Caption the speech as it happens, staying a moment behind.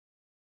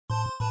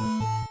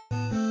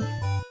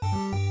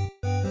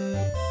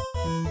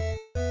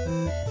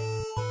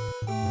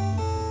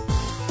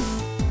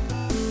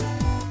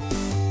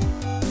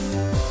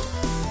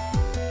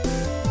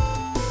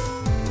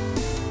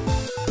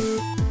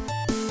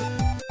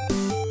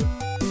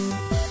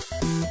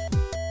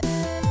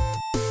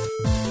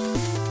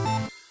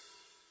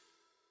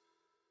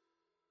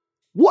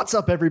What's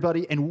up,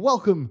 everybody, and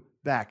welcome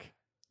back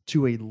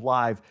to a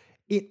live.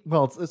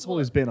 It's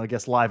always been, I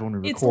guess, live when we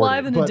record. It's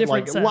live in a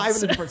different sense. Live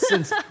in a different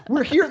sense.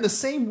 We're here in the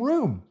same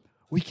room.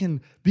 We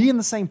can be in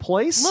the same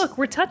place. Look,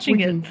 we're touching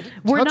it.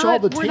 We're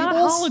not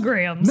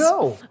holograms.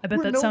 No. I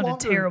bet that sounded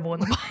terrible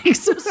in the mic,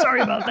 so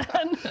sorry about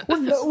that.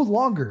 We're no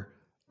longer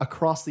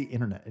across the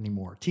internet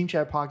anymore. Team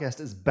Chat Podcast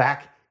is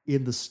back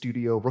in the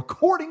studio,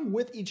 recording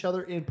with each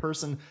other in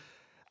person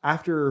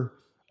after...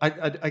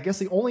 I guess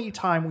the only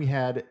time we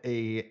had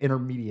a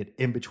intermediate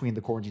in between the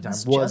quarantine time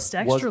was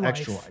Extra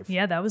Life.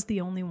 Yeah, that was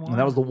the only one. And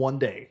that was the one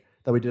day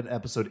that we did an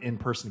episode in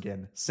person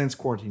again since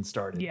quarantine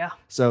started. Yeah.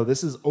 So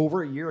this is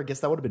over a year. I guess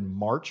that would have been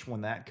March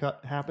when that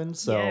cut happened.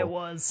 So yeah, it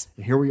was.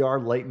 Here we are,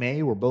 late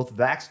May. We're both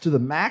vaxxed to the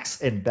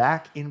max and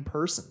back in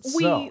person.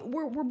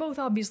 We're both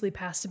obviously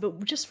past it,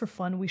 but just for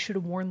fun, we should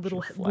have worn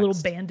little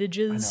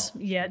bandages.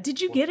 Yeah.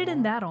 Did you get it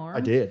in that arm? I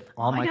did.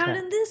 I got it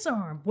in this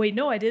arm. Wait,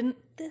 no, I didn't.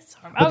 This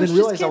arm. But then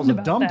realized I was a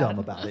dum-dum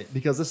about it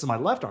because this is my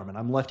left arm and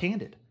I'm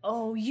left-handed.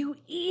 Oh, you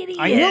idiot.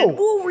 I know.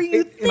 What were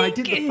you thinking? And I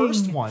did the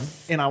first one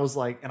and I was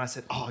like, and I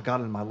said, oh, I got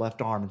it in my left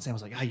arm. And Sam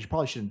was like, you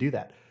probably shouldn't do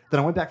that.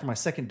 Then I went back for my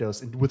second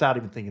dose and without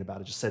even thinking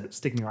about it, just said,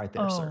 stick me right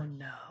there, sir. Oh,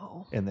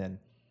 no. And then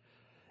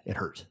it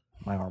hurt.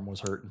 My arm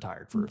was hurt and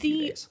tired for a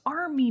few days. The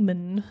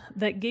armyman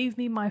that gave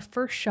me my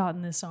first shot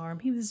in this arm,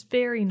 he was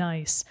very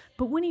nice.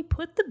 But when he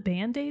put the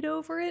Band-Aid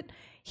over it,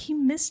 he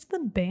missed the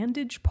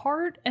bandage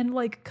part and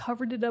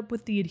covered it up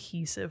with the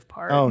adhesive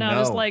part. Oh, and I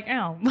was like,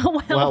 ow.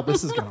 Well,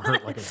 this is going to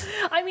hurt like a...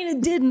 I mean,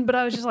 it didn't, but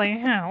I was just like,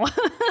 ow.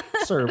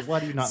 Sir,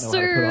 why do you not know how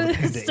to put on a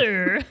Band-Aid?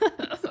 Sir.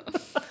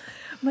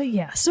 But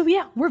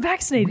we're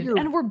vaccinated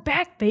and we're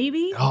back,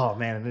 baby. Oh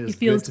man, it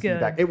feels good to be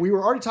back. And we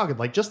were already talking,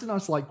 Justin and I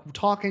was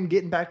talking,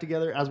 getting back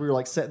together as we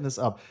were setting this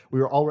up. We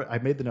were already. I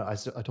made the note.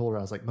 I told her,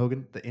 I was like,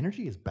 Mogan, the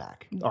energy is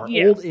back. Our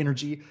old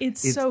energy.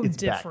 It's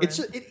different.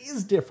 It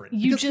is different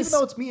because even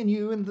though it's me and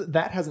you, and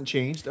that hasn't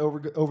changed over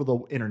the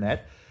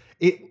internet,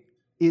 it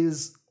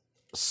is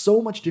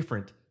so much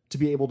different to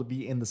be able to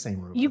be in the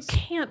same room. You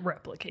can't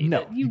replicate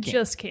it. You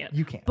just can't.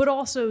 You can't. But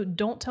also,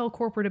 don't tell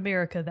corporate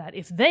America that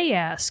if they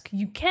ask,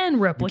 you can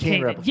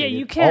replicate it. Yeah,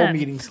 you can. can. All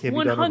meetings can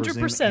be done over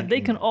Zoom. 100%.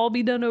 They can all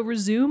be done over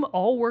Zoom.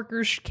 All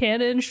workers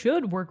can and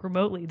should work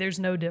remotely. There's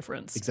no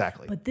difference.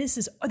 Exactly. But this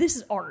is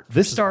art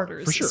for starters.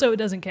 Art, for sure. So it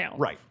doesn't count.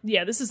 Right.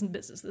 Yeah, this isn't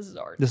business. This is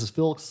art. This is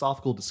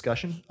philosophical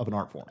discussion of an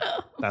art form.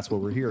 That's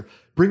what we're here.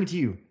 Bring it to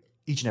you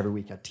each and every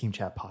week at Team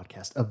Chat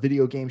Podcast, a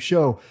video game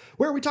show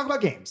where we talk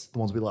about games, the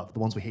ones we love, the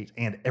ones we hate,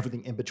 and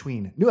everything in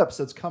between. New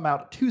episodes come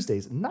out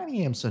Tuesdays, 9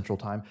 a.m. Central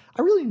Time.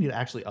 I really need to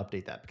actually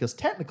update that because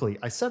technically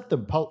I set the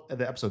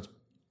episodes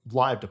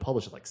live to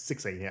publish at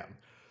 6 a.m.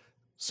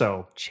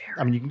 So,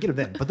 I mean, you can get it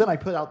then. But then I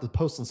put out the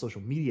posts on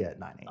social media at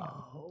 9 a.m.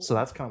 Oh. So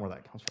that's kind of where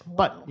that comes from.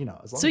 But,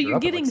 as long as you're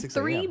getting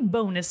 3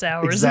 bonus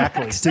hours.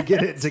 Exactly. to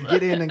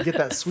get in and get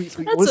that sweet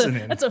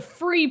listening. That's a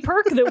free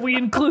perk that we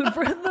include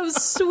for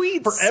those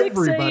sweet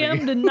 6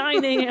 a.m. to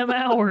 9 a.m.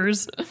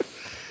 hours.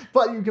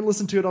 But you can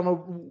listen to it on a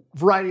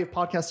variety of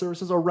podcast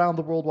services around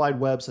the World Wide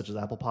Web, such as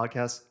Apple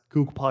Podcasts,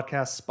 Google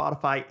Podcasts,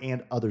 Spotify,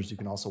 and others. You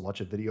can also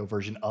watch a video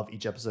version of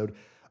each episode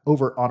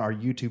over on our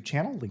YouTube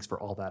channel. Links for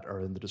all that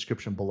are in the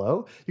description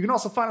below. You can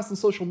also find us on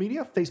social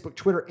media, Facebook,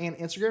 Twitter, and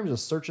Instagram.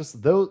 Just search us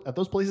at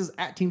those places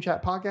at Team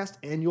Chat Podcast,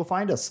 and you'll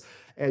find us.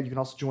 And you can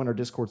also join our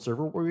Discord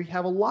server where we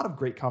have a lot of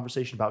great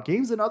conversation about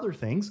games and other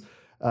things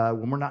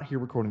when we're not here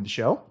recording the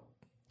show.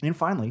 And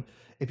finally,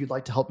 if you'd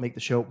like to help make the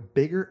show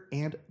bigger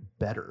and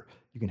better,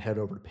 you can head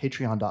over to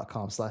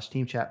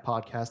patreon.com/Team Chat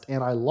Podcast.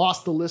 And I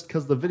lost the list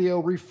because the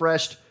video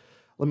refreshed.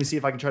 Let me see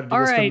if I can try to do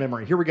this from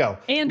memory. Here we go.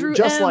 Andrew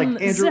Just M, like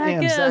Andrew Zach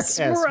M, S,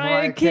 Zach S,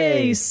 Mariah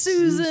K,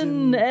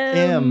 Susan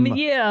M,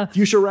 yeah.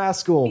 Fuchsia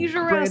Rascal,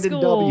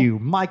 Brandon W,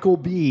 Michael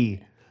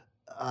B.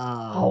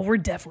 We're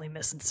definitely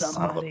missing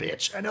somebody. Son of a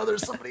bitch. I know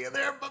there's somebody in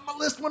there, but my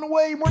list went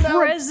away.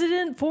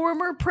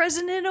 Former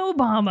President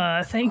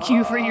Obama. Thank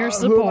you for your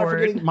support. Who am I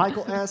forgetting?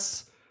 Michael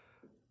S.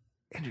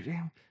 Andrew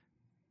M.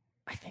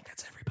 I think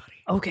that's everybody.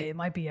 Okay, it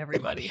might be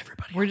everybody.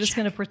 We're just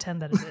going to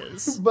pretend that it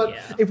is. But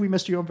if we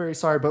missed you, I'm very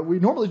sorry. But we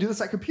normally do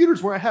this at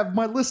computers where I have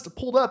my list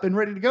pulled up and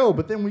ready to go.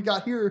 But then we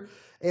got here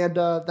and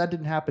that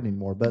didn't happen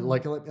anymore. But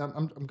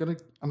I'm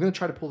gonna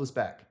try to pull this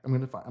back. I'm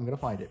gonna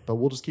find it. But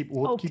we'll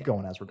keep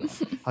going as we're going.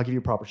 I'll give you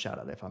a proper shout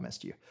out if I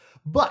missed you.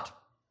 But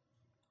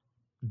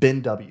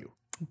Ben W.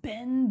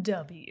 Ben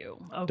W.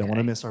 Okay. Don't want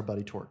to miss our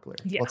buddy Torkler.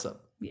 Yeah. What's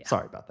up? Yeah.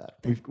 Sorry about that.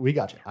 We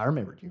got you. I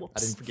remembered you. Whoops.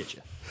 I didn't forget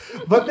you.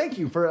 But thank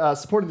you for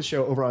supporting the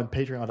show over on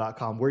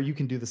patreon.com where you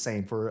can do the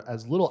same for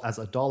as little as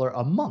 $1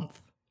 a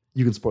month.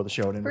 You can support the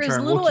show. And in for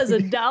return, as little as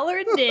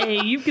 $1 a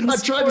day, you can I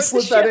support tried to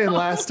slip the that show. in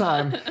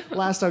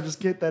last time. Just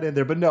get that in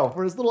there. But no,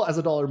 for as little as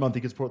 $1 a month,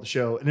 you can support the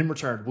show. And in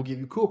return, we'll give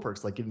you cool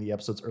perks like getting the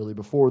episodes early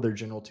before their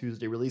general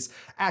Tuesday release,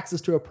 access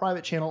to a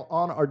private channel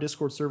on our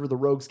Discord server, the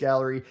Rogues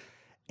Gallery,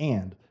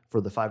 and for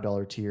the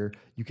 $5 tier,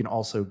 you can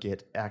also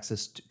get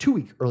access to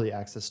 2-week early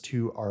access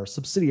to our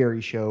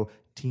subsidiary show,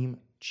 Team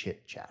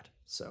Chit Chat.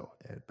 So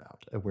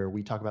about where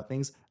we talk about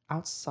things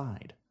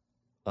outside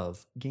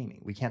of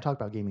gaming. We can't talk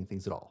about gaming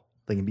things at all.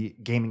 They can be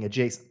gaming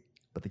adjacent.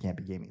 but they can't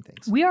be gaming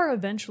things. We are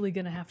eventually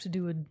going to have to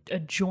do a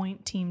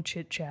joint team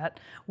chit chat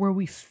where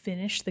we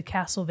finish the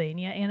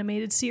Castlevania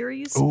animated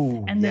series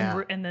and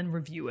then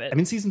review it. I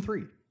mean, season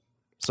 3.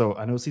 So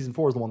I know season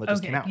 4 is the one that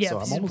just came out. Yeah,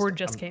 so season 4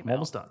 just came out.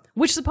 Almost done.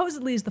 Which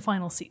supposedly is the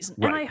final season.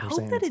 Right, And I they're hope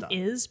saying that it's it done.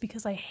 is,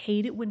 because I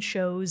hate it when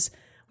shows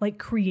like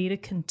create a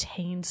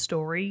contained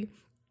story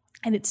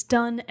and it's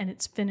done and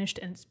it's finished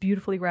and it's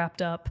beautifully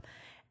wrapped up.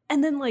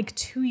 And then like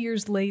 2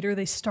 years later,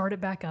 they start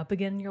it back up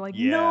again. And you're like,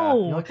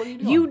 no, You're like, what are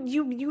you doing?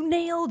 you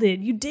nailed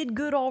it. You did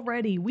good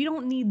already. We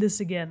don't need this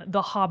again.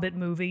 The Hobbit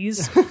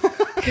movies.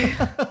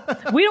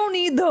 We don't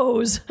need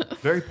those.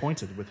 Very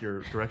pointed with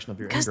your direction of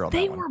your Because anger on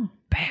they that one. were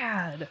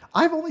bad.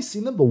 I've only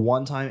seen them the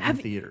one time in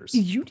theaters.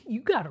 You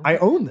gotta. I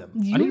own them.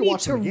 You I need to need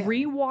watch to them again.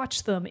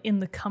 rewatch them in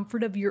the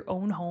comfort of your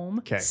own home.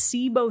 Okay.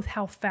 See both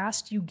how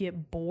fast you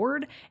get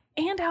bored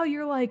and how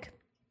you're like,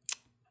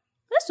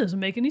 this doesn't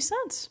make any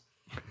sense.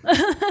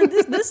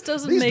 this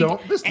doesn't This make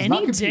does not any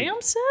compute.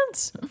 damn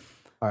sense.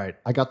 All right,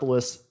 I got the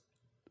list.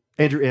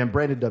 Andrew M.,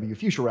 Brandon W.,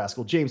 Fuchsia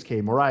Rascal, James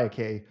K., Mariah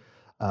K.,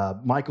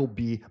 Michael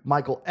B.,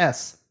 Michael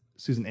S.,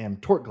 Susan M.,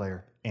 Tort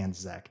Glare, and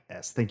Zach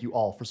S. Thank you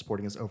all for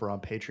supporting us over on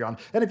Patreon.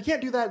 And if you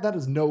can't do that, that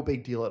is no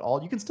big deal at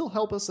all. You can still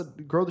help us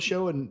grow the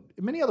show in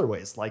many other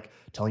ways, like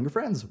telling your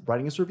friends,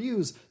 writing us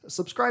reviews,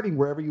 subscribing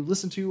wherever you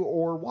listen to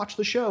or watch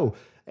the show.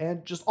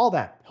 And just all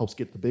that helps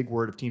get the big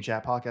word of Team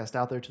Chat Podcast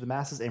out there to the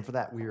masses. And for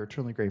that, we are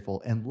eternally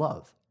grateful and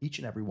love each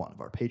and every one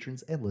of our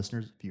patrons and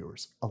listeners,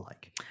 viewers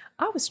alike.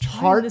 I was trying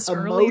Heart this emoji.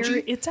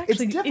 earlier. It's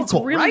actually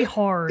difficult, really right?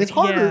 hard. It's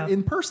harder Yeah.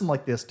 in person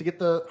like this to get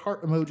the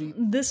heart emoji.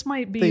 This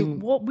might be. thing.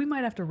 Well, we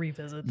might have to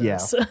revisit Yeah,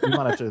 this. we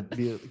might have to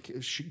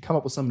come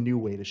up with some new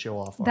way to show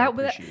off our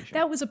appreciation.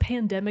 that was a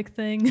pandemic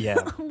thing. Yeah.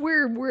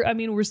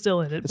 we're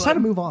still in it. It's but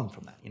time to move on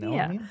from that. You know what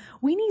I mean?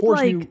 We need Forge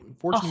like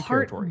forge a new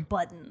heart territory.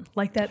 button,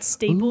 like that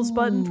Staples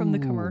button from the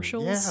Ooh,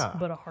 commercials, yeah.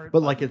 but a heart But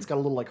button. like it's got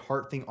a little like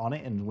heart thing on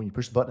it, and when you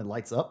push the button, it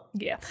lights up.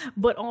 Yeah,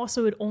 but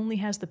also it only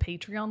has the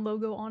Patreon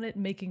logo on it,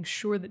 making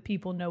sure that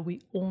people know we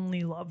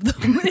only love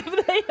them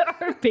if they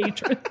are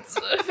patrons.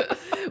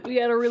 We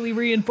got to really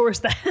reinforce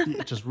that.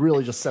 It just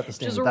really set the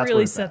standard. Just That's really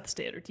where it's set at. the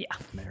standard. Yeah.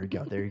 There you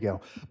go. There you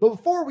go. But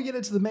before we get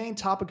into the main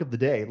topic of the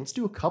day, let's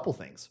do a couple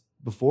things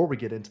before we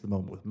get into the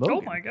moment with Mogan.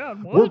 Oh my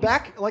God. What? We're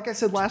back, like I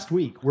said last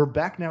week, we're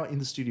back now in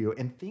the studio,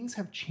 and things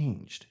have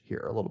changed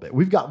here a little bit.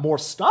 We've got more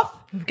stuff.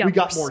 We've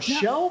got more stuff.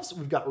 shelves.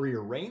 We've got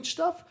rearranged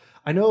stuff.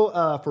 I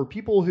know for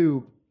people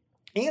who,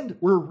 and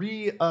we're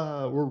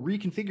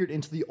reconfigured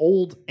into the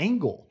old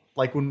angle.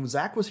 Like when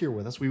Zach was here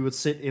with us, we would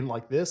sit in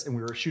like this, and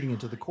we were shooting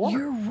into the corner.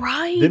 You're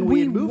right. Then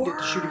we had moved it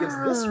to shoot against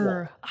this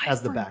wall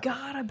as the background.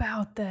 I forgot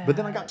about that. But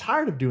then I got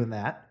tired of doing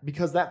that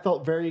because that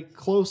felt very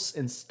close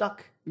and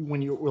stuck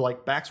when you were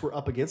like backs were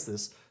up against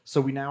this. So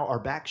we now are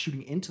back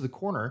shooting into the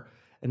corner,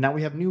 and now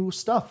we have new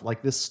stuff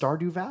like this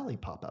Stardew Valley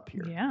pop up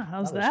here. Yeah,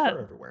 how's Now there's that? fur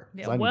everywhere. 'Cause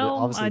Yeah, I need to well,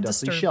 obviously I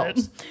dust these disturbed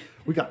shelves.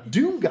 We got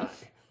Doom Guy,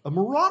 a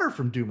Marauder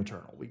from Doom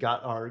Eternal. We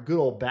got our good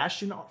old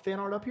Bastion fan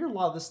art up here. A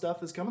lot of this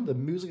stuff is coming. The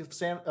music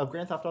of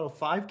Grand Theft Auto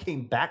 5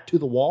 came back to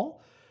the wall.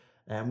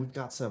 And we've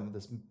got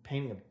this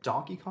painting of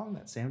Donkey Kong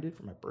that Sam did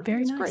for my birthday.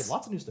 Very it's nice. great.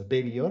 Lots of new stuff.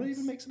 Baby Yoda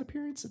even makes an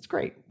appearance. It's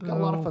great. We've got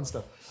a lot of fun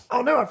stuff.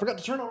 Oh no, I forgot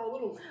to turn on our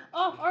little...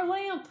 Oh, our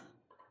lamp.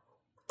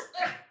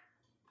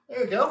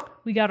 There we go.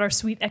 We got our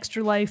sweet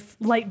Extra Life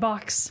light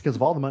box. Because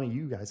of all the money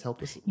you guys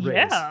helped us raise.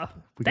 Yeah,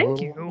 we got a thank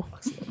little you.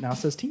 box. Now it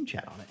says Team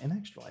Chat on it and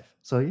Extra Life.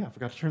 So yeah, I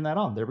forgot to turn that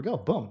on. There we go.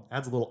 Boom.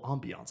 Adds a little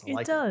ambiance. I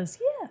like It does.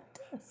 Yeah, it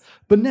does.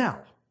 But now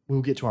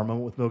we'll get to our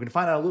moment with Mogan to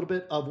find out a little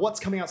bit of what's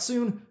coming out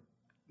soon,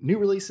 new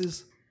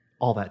releases,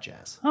 all that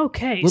jazz.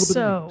 Okay, Little bit of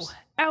so news.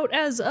 out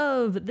as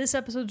of this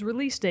episode's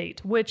release date,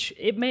 which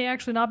it may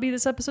actually not be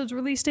this episode's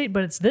release date,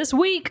 but it's this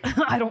week.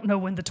 I don't know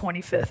when the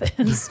 25th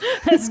is.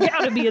 It's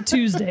got to be a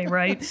Tuesday,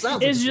 right?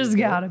 Sounds like It's a just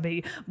Tuesday. got to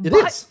be. It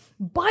is.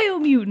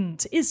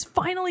 Biomutant is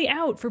finally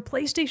out for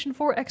PlayStation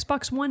 4,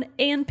 Xbox One,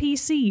 and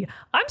PC.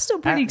 I'm still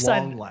pretty At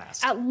excited. long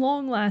last. At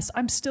long last,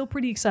 I'm still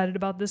pretty excited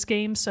about this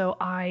game. So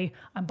I'm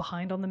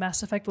behind on the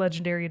Mass Effect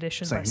Legendary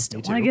Edition, but I Same, still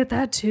me want to too. get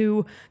that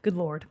too. Good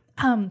lord.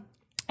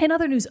 In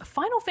other news,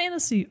 Final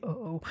Fantasy.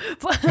 Roman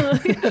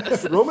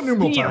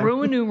numeral Yeah, time.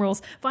 Roman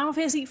numerals. Final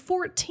Fantasy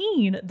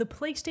 14, the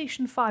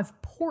PlayStation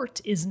 5 port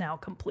is now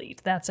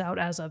complete. That's out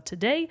as of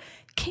today.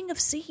 King of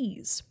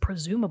Seas,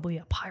 presumably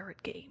a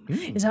pirate game,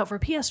 is out for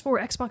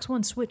PS4, Xbox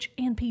One, Switch,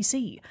 and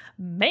PC.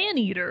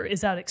 Maneater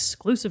is out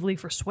exclusively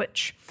for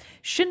Switch.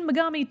 Shin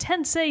Megami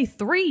Tensei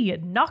 3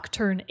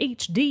 Nocturne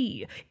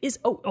HD is...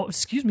 Oh,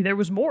 excuse me, there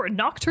was more.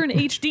 Nocturne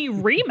HD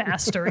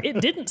Remaster.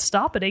 It didn't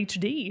stop at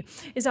HD.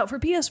 Is out for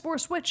PS4,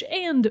 Switch,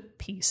 and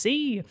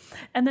PC.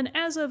 And then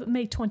as of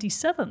May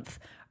 27th,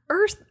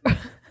 Earth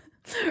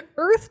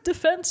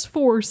Defense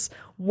Force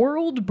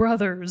World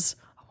Brothers,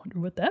 I wonder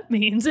what that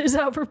means, is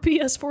out for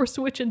PS4,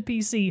 Switch, and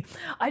PC.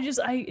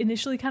 I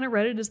initially kind of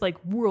read it as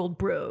like World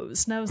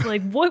Bros. And I was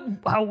like, what?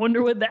 I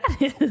wonder what that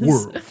is.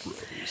 World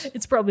Bros.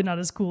 It's probably not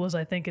as cool as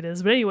I think it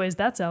is. But anyways,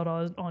 that's out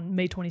on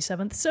May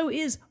 27th. So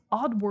is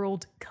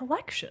Oddworld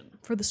Collection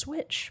for the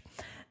Switch.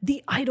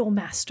 The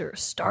Idolmaster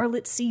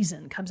Starlit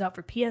Season comes out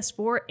for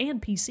PS4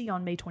 and PC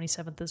on May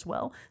 27th as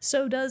well.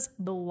 So does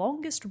The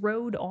Longest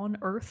Road on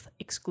Earth,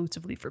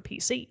 exclusively for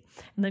PC.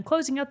 And then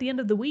closing out the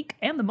end of the week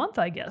and the month,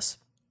 I guess,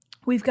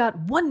 we've got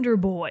Wonder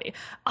Boy,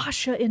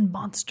 Asha in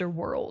Monster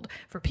World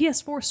for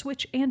PS4,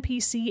 Switch, and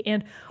PC.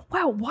 And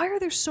wow, why are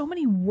there so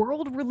many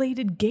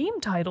world-related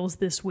game titles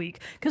this week?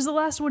 Because the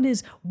last one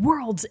is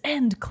World's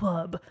End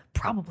Club,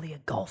 probably a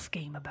golf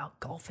game about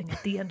golfing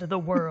at the end of the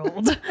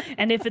world.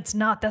 And if it's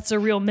not, that's a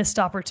real missed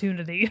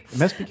opportunity. And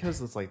that's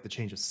because it's like the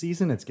change of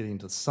season. It's getting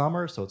into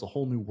summer, so it's a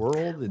whole new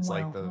world. It's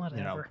Well, like the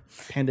whatever.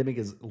 pandemic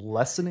is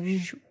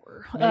lessening.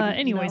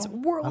 Anyways, you know?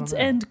 World's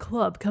End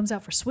Club comes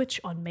out for Switch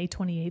on May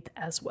 28th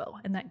as well.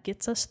 And that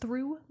gets us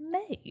through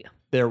May.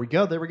 There we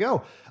go. There we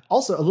go.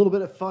 Also, a little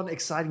bit of fun,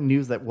 exciting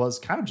news that was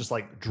kind of just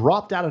like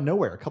dropped out of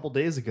nowhere a couple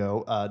days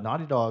ago.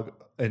 Naughty Dog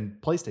and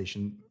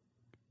PlayStation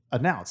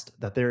announced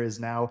that there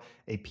is now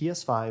a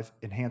PS5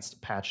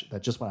 enhanced patch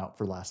that just went out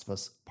for Last of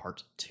Us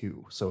Part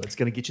 2. So it's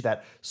going to get you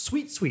that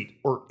sweet,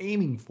 or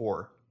aiming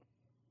for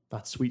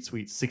that sweet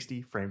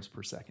 60 frames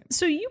per second.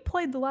 So you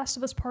played The Last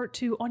of Us Part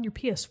 2 on your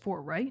PS4,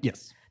 right?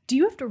 Yes. Do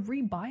you have to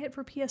rebuy it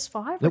for PS5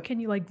 or Nope. can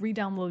you like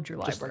re-download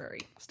your Just library?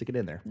 stick it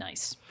in there.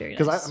 Nice. Very nice.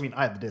 Because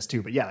I have the disc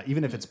too, but yeah,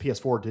 even if it's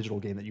PS4 digital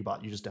game that you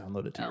bought, you just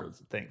download it to your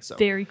thing. So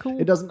Very cool.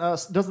 It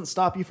doesn't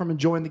stop you from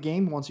enjoying the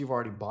game once you've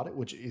already bought it,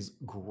 which is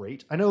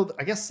great.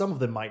 I guess some of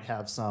them might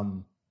have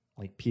some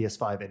like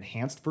PS5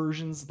 enhanced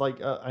versions. Like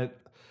I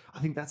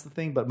think that's the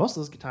thing, but most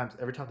of those times,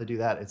 every time they do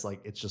that, it's like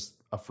it's just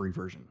a free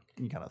version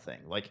kind of thing.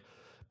 Like,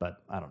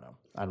 but I don't know.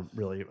 I don't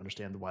really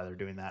understand why they're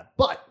doing that,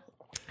 but.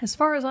 As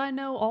far as I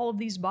know, all of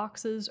these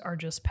boxes are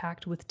just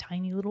packed with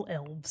tiny little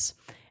elves.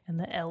 And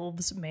the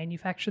elves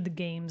manufacture the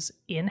games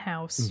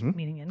in-house,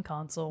 meaning in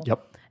console.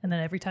 Yep. And then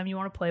every time you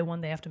want to play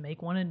one, they have to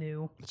make one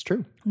anew. It's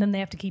true. And then they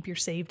have to keep your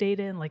save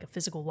data in like a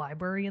physical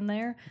library in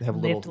there. They have a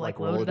have little, to like,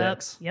 load it up.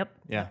 Rolodex. Yep.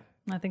 Yeah.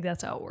 I think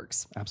that's how it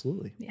works.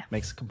 Absolutely. Yeah.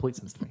 Makes complete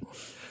sense to me.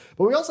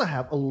 But we also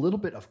have a little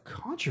bit of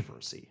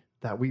controversy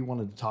that we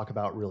wanted to talk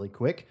about really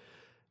quick.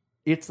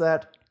 It's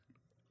that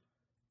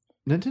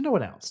Nintendo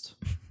announced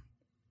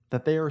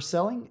that they are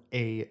selling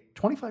a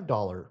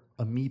 $25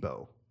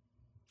 amiibo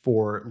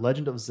for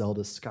Legend of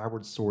Zelda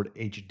Skyward Sword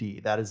HD.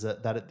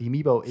 The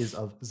amiibo is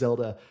of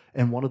Zelda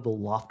and one of the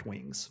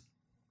Loftwings,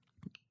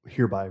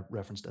 hereby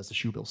referenced as the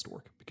Shoebill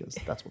Stork, because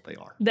that's what they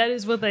are. That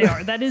is what they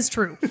are. That is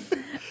true.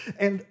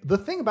 And the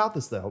thing about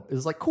this, though,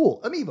 is like, cool,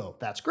 amiibo,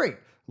 that's great.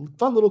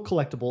 Fun little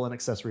collectible and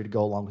accessory to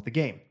go along with the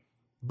game.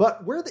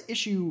 But where the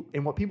issue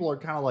and what people are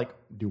kind of like,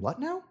 do what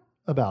now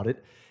about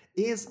it,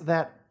 is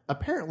that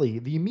apparently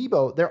the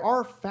amiibo, there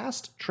are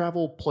fast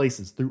travel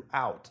places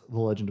throughout The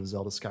Legend of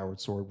Zelda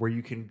Skyward Sword where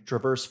you can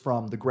traverse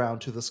from the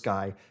ground to the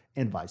sky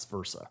and vice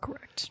versa.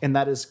 Correct. And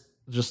that is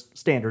just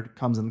standard,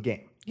 comes in the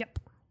game. Yep.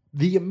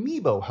 The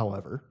amiibo,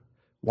 however,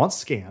 once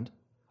scanned,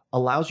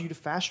 allows you to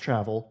fast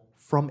travel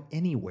from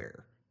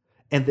anywhere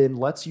and then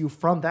lets you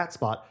from that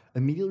spot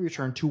immediately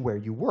return to where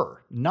you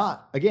were,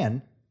 not,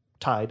 again,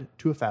 tied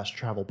to a fast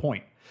travel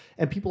point.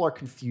 And people are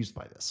confused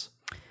by this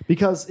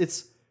because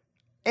it's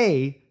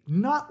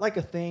not like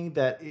a thing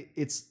that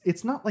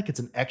it's not like it's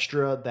an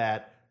extra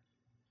that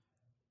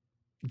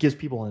gives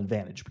people an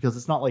advantage, because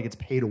it's not like it's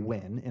pay to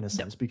win in a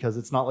sense, because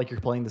it's not like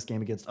you're playing this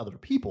game against other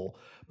people.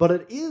 But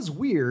it is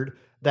weird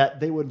that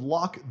they would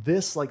lock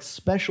this like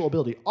special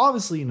ability,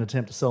 obviously in an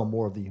attempt to sell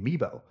more of the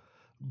amiibo,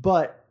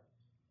 but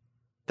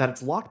that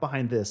it's locked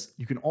behind this.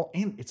 You can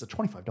and it's a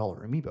 $25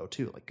 amiibo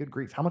too. Like, good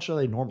grief, how much are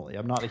they normally?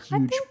 I'm not a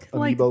huge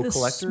like amiibo the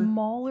collector.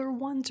 smaller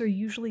ones are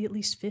usually at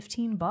least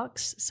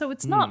 $15, so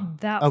it's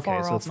not that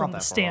far off from the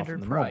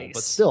standard price. Normal,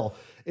 but still,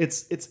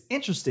 it's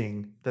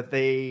interesting that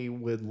they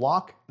would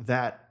lock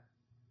that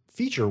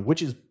feature,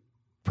 which is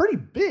pretty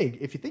big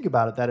if you think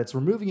about it. That it's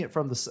removing it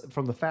from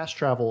the fast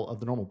travel of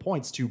the normal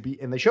points to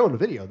be, and they show it in a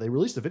video. They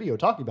released a video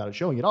talking about it,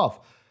 showing it off.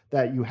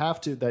 That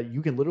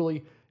you can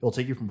literally, it'll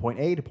take you from point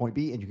A to point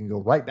B, and you can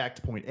go right back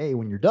to point A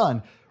when you're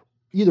done.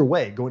 Either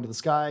way, going to the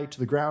sky, to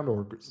the ground,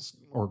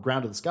 or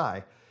ground to the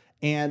sky.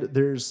 And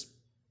there's,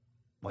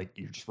 like,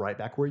 you're just right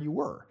back where you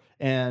were.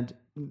 And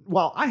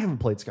while I haven't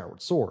played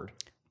Skyward Sword,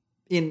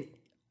 in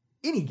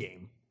any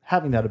game,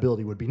 having that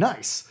ability would be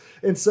nice.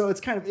 And so it's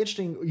kind of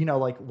interesting,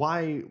 like,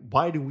 why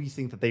do we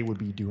think that they would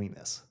be doing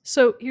this?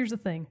 So here's the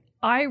thing.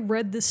 I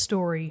read this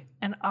story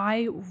and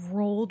I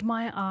rolled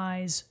my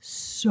eyes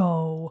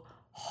so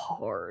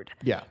hard.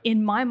 Yeah.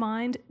 In my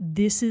mind,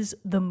 this is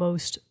the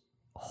most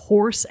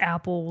horse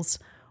apples,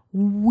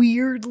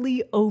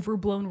 weirdly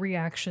overblown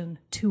reaction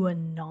to a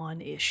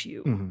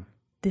non-issue. Mm-hmm.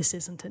 This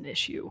isn't an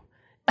issue.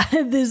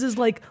 This is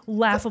like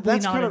laughably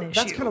not an issue.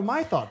 That's kind of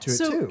my thought to it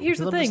too. Here's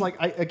the I'm thing. just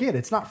like, again,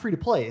 it's not free to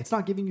play. It's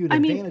not giving you an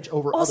advantage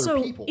over also,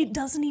 other people. It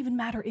doesn't even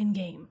matter in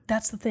game.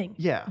 That's the thing.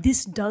 Yeah.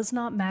 This does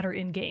not matter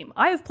in game.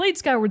 I have played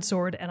Skyward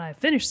Sword and I have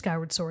finished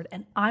Skyward Sword,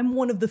 and I'm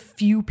one of the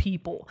few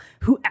people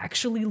who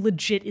actually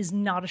legit is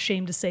not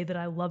ashamed to say that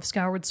I love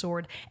Skyward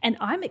Sword, and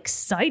I'm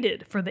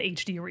excited for the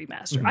HD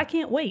remaster. I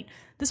can't wait.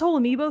 This whole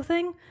amiibo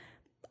thing,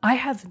 I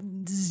have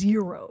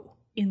zero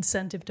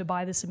incentive to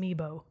buy this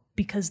amiibo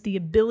because the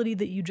ability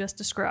that you just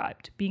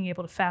described, being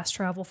able to fast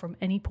travel from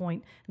any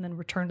point and then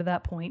return to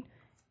that point,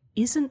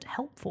 isn't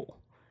helpful.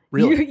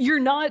 Really? You're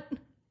not...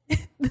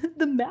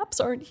 The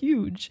maps aren't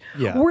huge.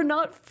 Yeah. We're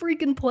not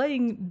freaking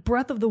playing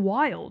Breath of the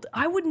Wild.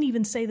 I wouldn't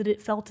even say that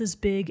it felt as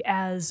big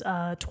as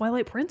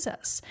Twilight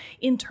Princess.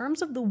 In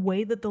terms of the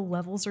way that the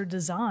levels are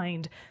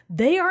designed,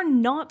 they are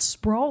not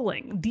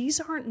sprawling. These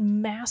aren't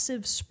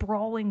massive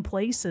sprawling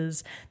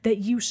places that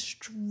you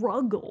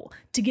struggle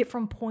to get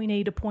from point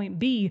A to point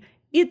B.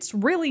 It's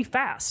really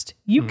fast.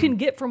 You can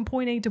get from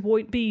point A to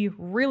point B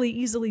really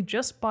easily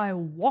just by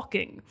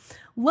walking,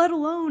 let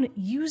alone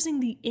using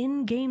the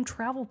in-game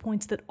travel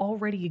points that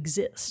already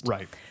exist.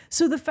 Right.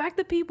 So the fact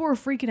that people are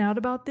freaking out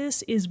about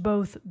this is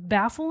both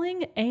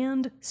baffling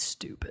and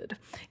stupid.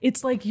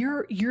 It's like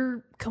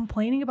you're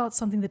complaining about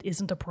something that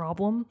isn't a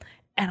problem,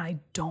 and I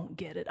don't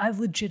get it. I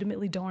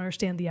legitimately don't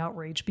understand the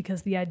outrage,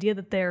 because the idea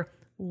that they're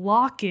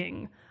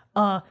locking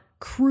a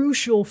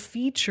crucial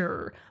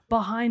feature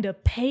behind a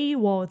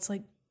paywall, it's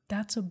like,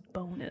 that's a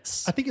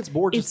bonus. I think it's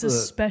more just it's a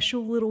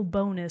special little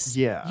bonus.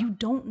 Yeah. You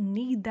don't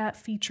need that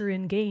feature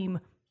in game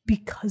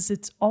because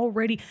it's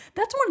already...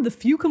 That's one of the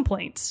few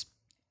complaints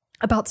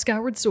about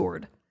Skyward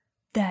Sword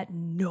that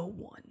no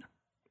one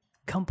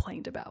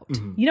complained about.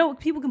 You know what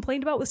people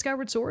complained about with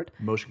Skyward Sword?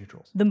 motion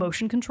controls. The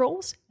motion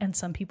controls, and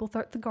some people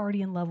thought the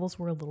Guardian levels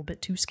were a little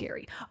bit too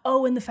scary.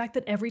 Oh, and the fact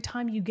that every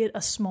time you get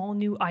a small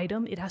new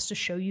item, it has to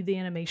show you the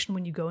animation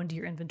when you go into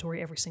your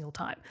inventory every single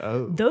time.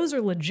 Oh. Those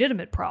are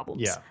legitimate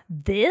problems. Yeah.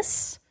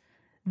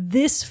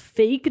 This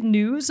fake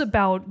news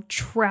about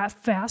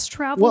fast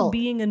travel Well,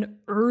 being an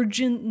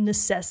urgent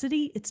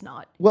necessity, it's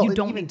not. Well, You and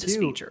don't even need this too,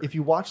 feature. if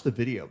you watch the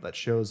video that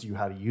shows you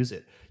how to use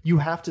it, you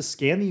have to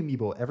scan the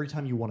amiibo every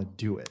time you want to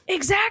do it.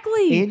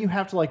 Exactly. And you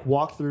have to like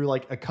walk through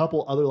like a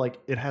couple other, like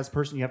it has a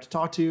person you have to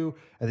talk to,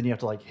 and then you have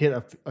to like hit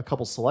a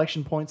couple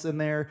selection points in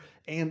there.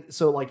 And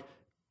so like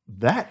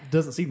that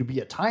doesn't seem to be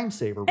a time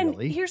saver, And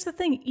really. here's the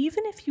thing,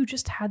 even if you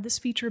just had this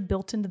feature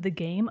built into the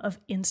game of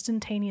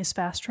instantaneous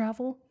fast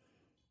travel,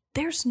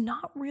 there's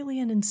not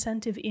really an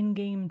incentive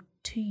in-game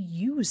to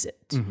use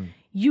it.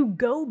 You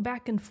go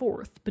back and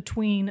forth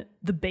between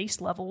the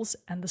base levels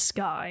and the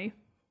sky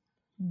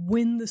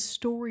when the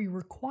story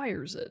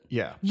requires it.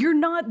 Yeah.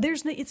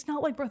 It's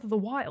not like Breath of the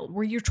Wild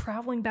where you're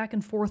traveling back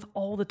and forth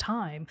all the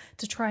time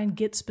to try and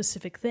get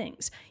specific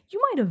things. You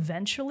might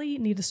eventually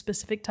need a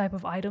specific type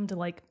of item to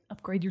like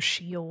upgrade your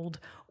shield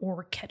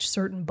or catch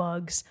certain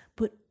bugs,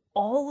 but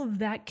all of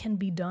that can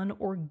be done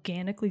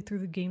organically through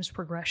the game's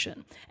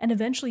progression. And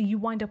eventually you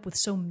wind up with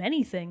so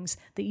many things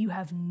that you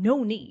have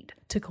no need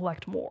to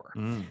collect more.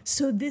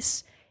 So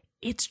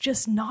it's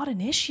just not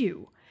an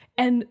issue.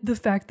 And the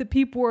fact that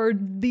people are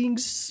being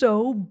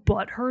so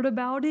butthurt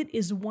about it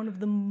is one of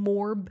the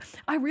more...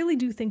 I really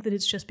do think that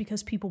it's just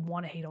because people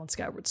want to hate on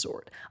Skyward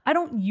Sword. I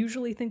don't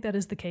usually think that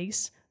is the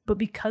case, but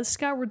because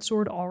Skyward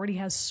Sword already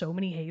has so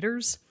many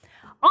haters...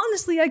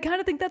 Honestly, I kind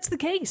of think that's the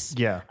case.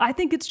 Yeah. I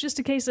think it's just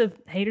a case of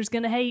haters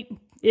gonna hate.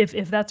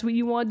 If that's what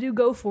you want to do,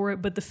 go for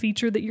it. But the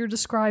feature that you're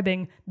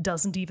describing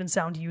doesn't even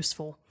sound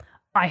useful.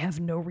 I have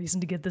no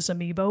reason to get this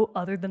amiibo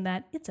other than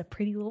that it's a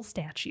pretty little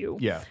statue.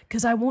 Yeah.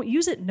 Because I won't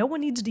use it. No one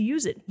needs to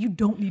use it. You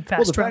don't need Well,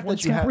 fast the fact travel in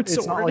that you have, Skyward Sword.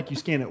 it's not like you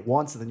scan it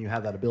once and then you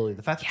have that ability.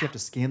 The fact that you have to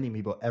scan the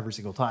amiibo every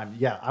single time.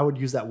 Yeah, I would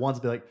use that once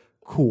and be like,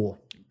 cool.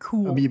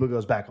 Amiibo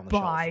goes back on the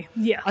Bye.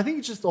 shelf. Yeah. I think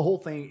it's just the whole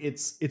thing.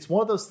 It's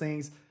one of those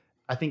things.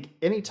 I think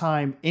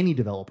anytime any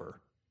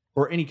developer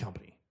or any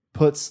company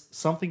puts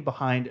something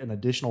behind an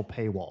additional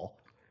paywall,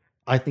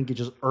 I think it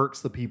just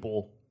irks the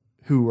people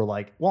who are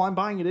like, well, I'm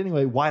buying it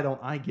anyway. Why don't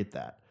I get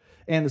that?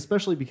 And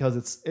especially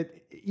because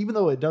even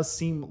though it does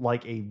seem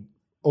like a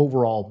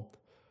overall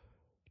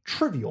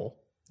trivial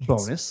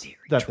bonus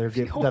that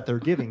they're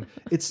giving,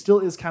 it still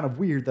is kind of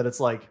weird that it's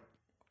like,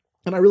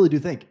 and I really do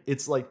think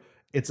it's like,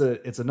 it's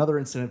another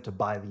incentive to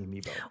buy the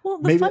amiibo. Well,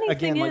 the maybe funny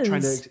again, thing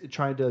like is,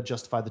 trying to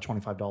justify the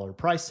 $25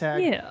 price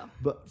tag. Yeah.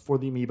 But for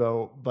the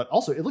amiibo, but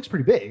also it looks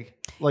pretty big.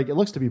 Like it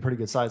looks to be a pretty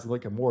good size,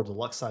 like a more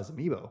deluxe size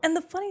amiibo. And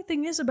the funny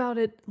thing is about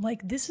it,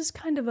 like this is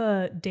kind of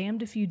a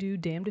damned if you do,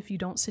 damned if you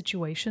don't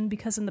situation,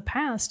 because in the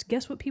past,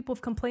 guess what people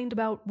have complained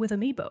about with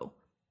amiibo?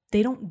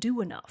 They don't do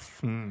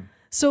enough.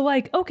 So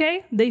like,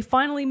 okay, they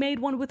finally made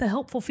one with a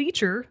helpful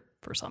feature.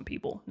 For some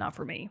people, not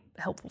for me.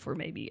 Helpful for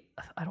maybe,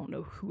 I don't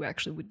know who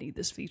actually would need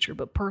this feature,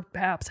 but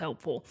perhaps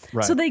helpful.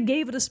 Right. So they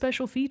gave it a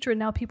special feature, and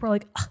now people are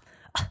like,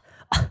 I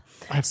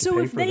have to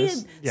pay for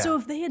this. So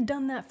if they had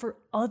done that for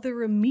other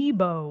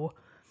amiibo,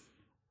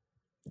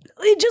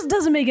 it just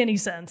doesn't make any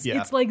sense. Yeah.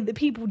 It's like the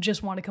people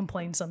just want to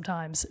complain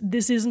sometimes.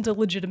 This isn't a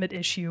legitimate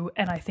issue,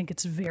 and I think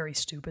it's very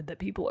stupid that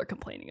people are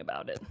complaining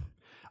about it.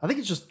 I think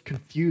it's just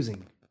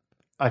confusing,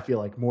 I feel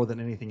like, more than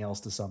anything else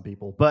to some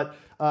people. But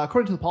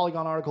according to the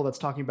Polygon article that's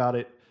talking about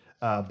it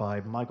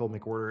by Michael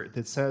McWhorter,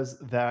 it says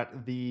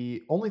that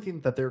the only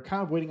thing that they're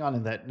kind of waiting on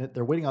and that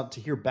they're waiting on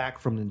to hear back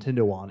from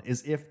Nintendo on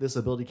is if this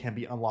ability can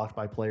be unlocked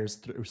by players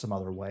through some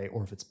other way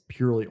or if it's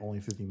purely only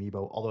through the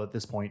amiibo. Although at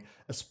this point,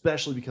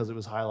 especially because it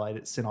was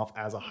highlighted, sent off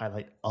as a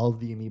highlight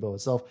of the amiibo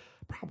itself,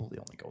 probably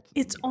only go through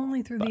It's the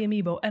only through the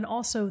amiibo, and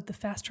also the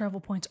fast travel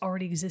points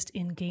already exist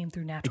in game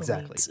through natural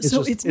exactly.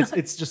 means.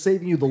 It's just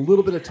saving you the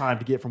little bit of time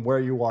to get from where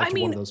you are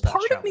to one of those fast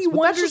part of me travels. But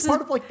wonders that's just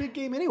part of like big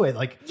game anyway.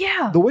 Like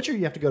Yeah. The Witcher,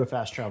 you have to go to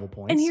fast travel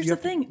points. And here's You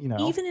the have to, thing,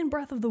 even in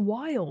Breath of the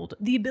Wild,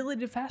 the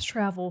ability to fast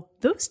travel,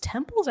 those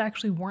temples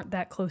actually weren't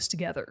that close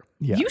together.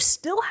 Yeah. You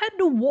still had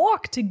to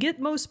walk to get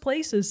most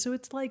places. So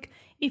it's like,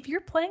 if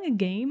you're playing a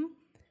game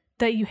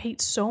that you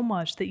hate so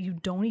much that you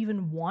don't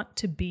even want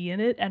to be in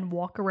it and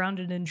walk around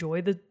and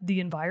enjoy the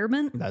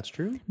environment, that's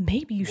true.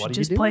 maybe you What should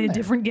are you just play a doing there?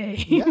 different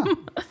game. Yeah.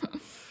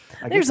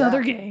 I get There's that.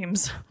 other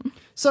games.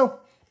 So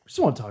just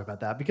want to talk about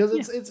that because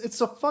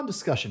it's a fun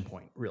discussion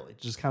point, really.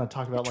 Just kind of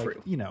talk about like,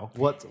 True.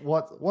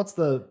 what's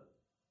the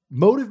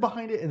motive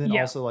behind it, and then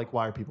Yeah. also like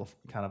why are people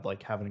kind of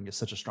like having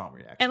such a strong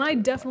reaction? And to I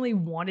it. definitely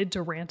wanted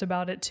to rant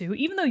about it too,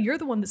 even though you're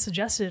the one that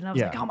suggested it. And I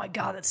was Yeah. like, oh my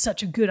God, that's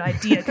such a good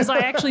idea. Because I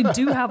actually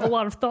do have a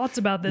lot of thoughts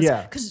about this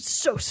Yeah. because it's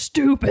so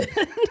stupid.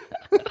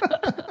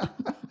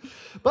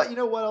 But you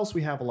know what else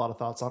we have a lot of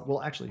thoughts on?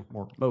 Well, actually,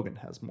 Mogan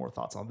has more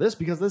thoughts on this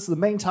because this is the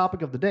main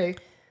topic of the day.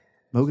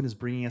 Mogan is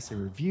bringing us a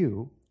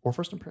review or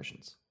first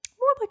impressions.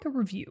 More like a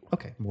review.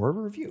 Okay, more of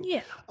a review.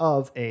 Yeah.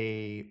 Of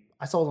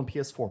I saw it on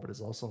PS4, but it's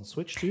also on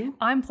Switch too.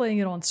 I'm playing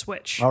it on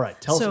Switch. All right,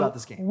 tell us about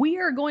this game. We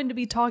are going to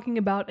be talking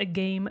about a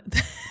game.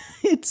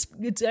 It's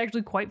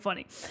actually quite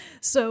funny.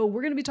 So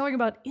we're going to be talking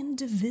about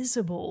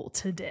Indivisible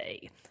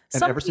today.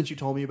 And ever since you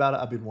told me about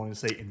it, I've been wanting to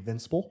say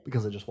Invincible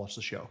because I just watched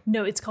the show.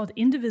 No, it's called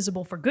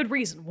Indivisible for good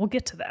reason. We'll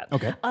get to that.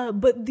 Okay.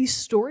 But the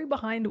story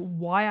behind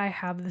why I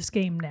have this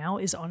game now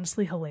is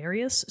honestly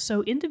hilarious.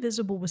 So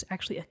Indivisible was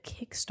actually a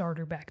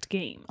Kickstarter-backed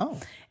game. Oh.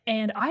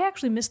 And I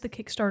actually missed the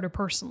Kickstarter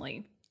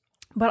personally.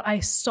 But I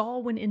saw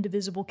when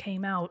Indivisible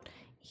came out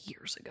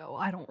years ago.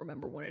 I don't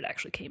remember when it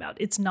actually came out.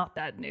 It's not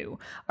that new.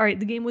 All right,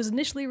 the game was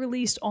initially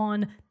released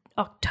on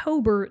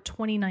October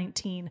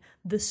 2019.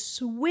 The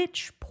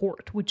Switch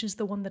port, which is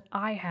the one that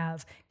I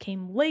have,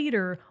 came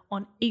later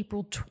on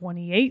April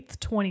 28th,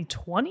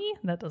 2020.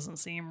 That doesn't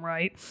seem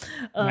right.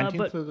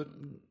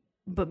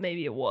 But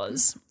maybe it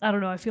was. I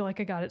don't know. I feel like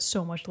I got it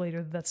so much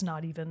later that's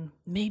not even.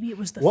 Maybe it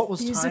was the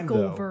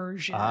physical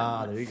version.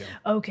 Ah, there you go.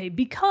 Okay,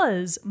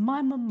 because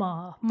my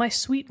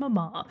sweet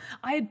mama,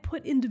 I had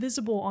put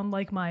Indivisible on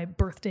like my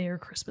birthday or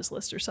Christmas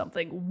list or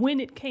something when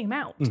it came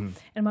out.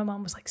 And my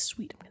mom was like,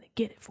 sweet, I'm going to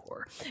get it for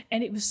her.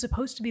 And it was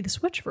supposed to be the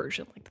Switch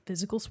version, like the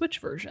physical Switch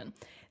version.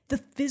 The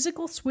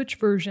physical Switch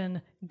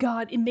version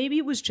maybe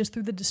it was just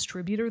through the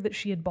distributor that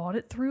she had bought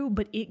it through,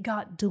 but it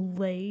got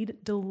delayed.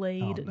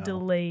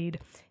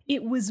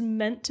 It was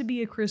meant to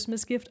be a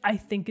Christmas gift, I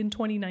think, in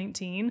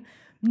 2019.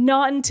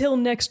 Not until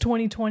next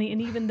 2020.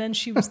 And even then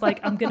she was like,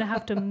 I'm going to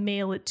have to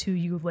mail it to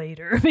you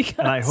later. Because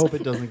And I hope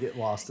it doesn't get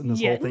lost in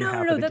this whole thing.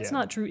 No, that's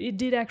not true. It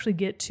did actually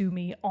get to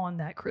me on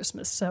that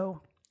Christmas.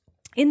 So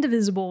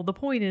Indivisible, the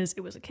point is,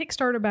 it was a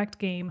Kickstarter-backed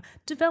game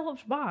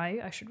developed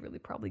by, I should really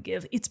probably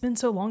give, it's been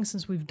so long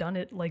since we've done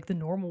it like the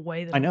normal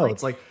way. That I know.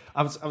 It's like,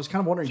 I was kind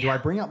of wondering, do I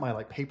bring out my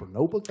like paper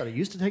notebook that I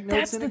used to take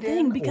notes in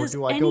again? Because or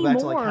do I go back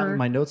to like having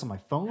my notes on my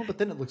phone? But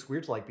then it looks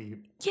weird to like be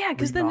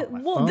because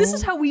then, phone. This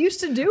is how we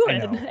used to do I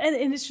it. know.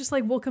 And it's just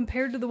like, well,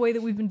 compared to the way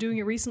that we've been doing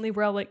it recently,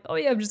 where I'm like, oh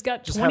yeah, I've just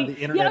got 20, have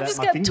the internet I've at just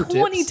my got fingertips.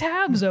 20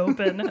 tabs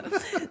open.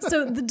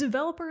 So the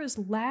developer is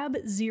Lab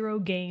Zero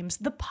Games.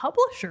 The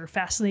publisher,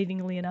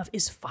 fascinatingly enough,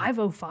 is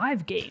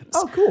 505 Games.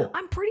 Oh, cool.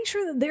 I'm pretty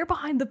sure that they're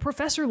behind the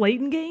Professor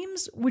Layton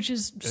games, which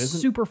is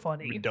super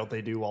funny. Don't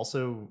they do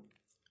also,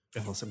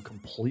 unless I'm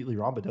completely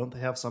wrong, but don't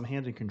they have some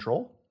hand in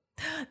Control?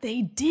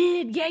 They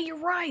did. Yeah, you're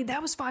right.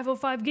 That was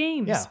 505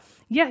 Games. Yeah.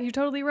 Yeah, you're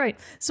totally right.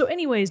 So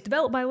anyways,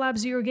 developed by Lab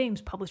Zero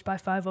Games, published by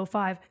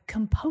 505,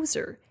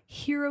 composer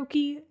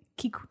Hiroki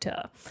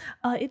Kikuta.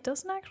 It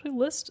doesn't actually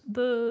list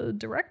the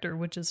director,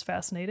 which is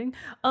fascinating.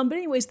 But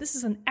anyways, this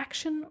is an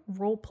action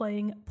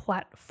role-playing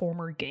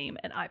platformer game,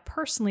 and I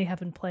personally have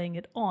been playing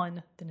it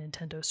on the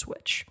Nintendo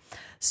Switch.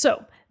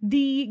 So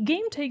the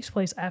game takes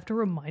place, I have to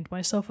remind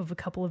myself of a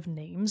couple of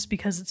names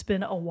because it's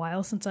been a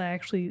while since I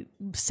actually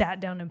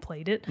sat down and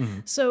played it.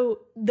 So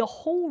the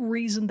whole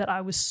reason that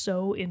I was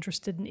so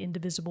interested in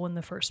Indivisible in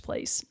the first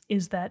place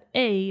is that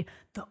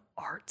the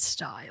art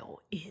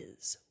style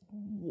is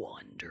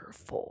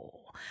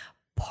wonderful.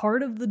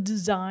 Part of the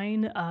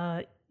design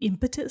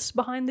impetus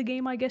behind the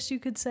game, I guess you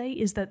could say,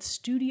 is that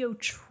Studio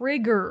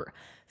Trigger,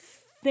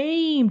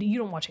 famed, you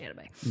don't watch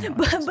anime,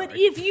 but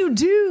if you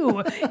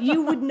do,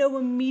 you would know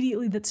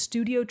immediately that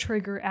Studio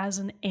Trigger as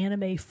an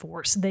anime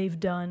force, they've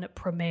done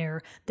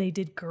Premiere, they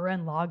did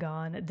Gurren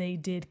Lagann, they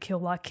did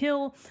Kill La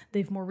Kill,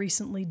 they've more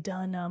recently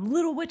done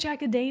Little Witch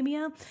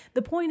Academia.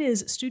 The point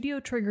is, Studio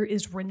Trigger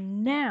is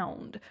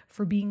renowned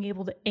for being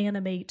able to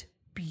animate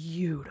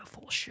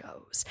beautiful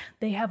shows.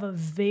 They have a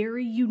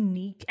very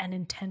unique and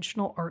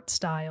intentional art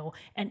style,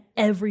 and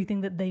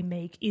everything that they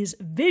make is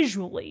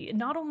visually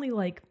not only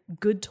like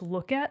good to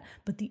look at,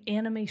 but the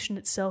animation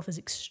itself is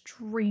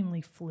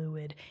extremely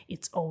fluid.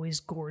 It's always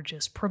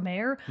gorgeous.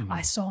 Premiere,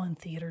 I saw in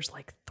theaters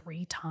like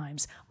 3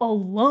 times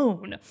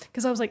alone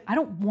because I was like, I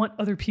don't want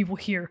other people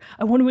here.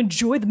 I want to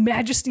enjoy the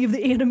majesty of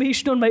the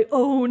animation on my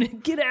own.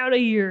 Get out of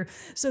here.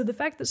 So the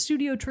fact that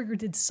Studio Trigger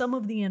did some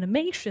of the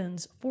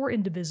animations for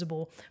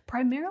Indivisible,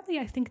 primarily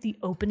I think the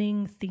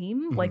opening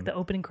theme, like the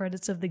opening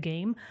credits of the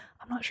game,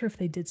 I'm not sure if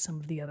they did some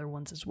of the other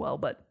ones as well,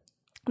 but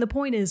the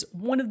point is,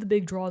 one of the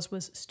big draws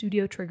was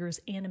Studio Trigger's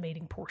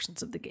animating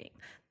portions of the game.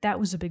 That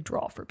was a big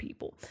draw for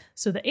people.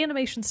 So the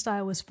animation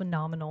style is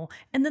phenomenal,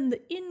 and then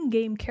the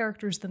in-game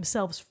characters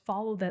themselves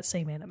follow that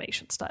same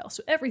animation style.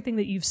 So everything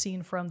that you've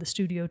seen from the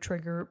Studio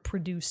Trigger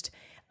produced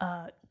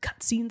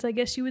cutscenes, I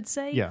guess you would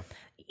say. Yeah.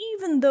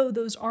 Even though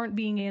those aren't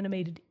being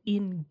animated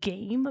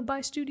in-game by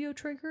Studio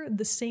Trigger,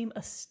 the same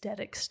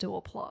aesthetic still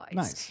applies.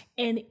 Nice.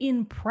 And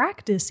in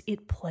practice,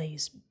 it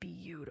plays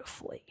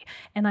beautifully.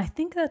 And I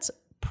think that's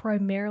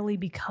primarily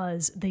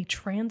because they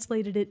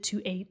translated it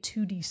to a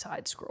 2D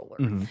side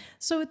scroller.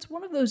 So it's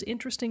one of those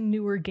interesting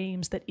newer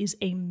games that is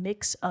a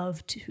mix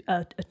of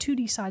a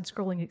 2D side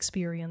scrolling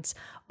experience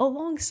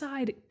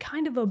alongside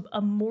kind of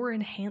a more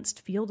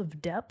enhanced field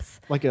of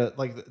depth. Like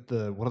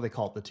the what do they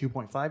call it? The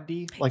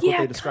 2.5D? Like Yeah, what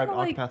they describe kinda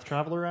like- Octopath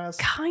Traveler as?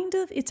 Kind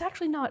of. It's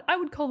actually not. I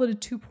would call it a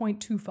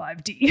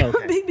 2.25D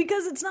Okay.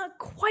 because it's not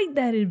quite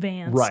that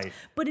advanced. Right.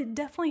 But it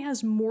definitely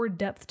has more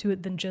depth to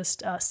it than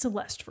just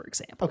Celeste, for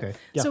example. Okay,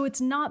 yeah. So it's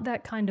not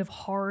that kind of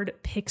hard,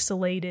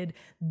 pixelated,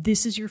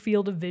 this is your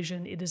field of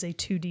vision, it is a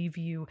 2D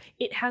view.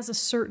 It has a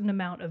certain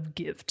amount of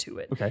give to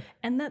it. Okay.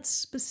 And that's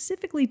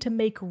specifically to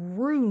make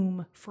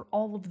room for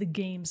all of the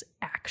game's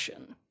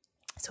action.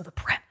 So the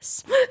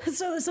premise.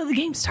 So the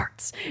game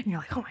starts, and you're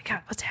like, oh my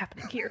God, what's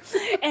happening here?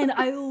 And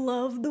I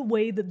love the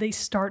way that they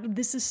start.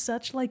 This is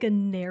such like a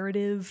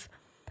narrative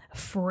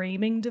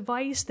framing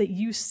device that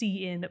you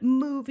see in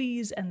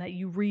movies and that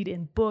you read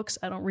in books.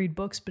 I don't read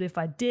books, but if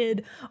I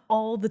did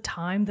all the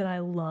time, that I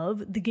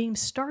love. The game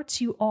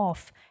starts you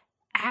off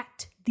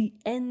at the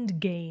end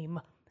game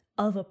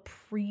of a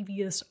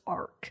previous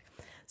arc.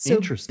 So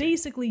Interesting.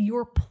 basically,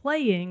 you're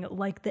playing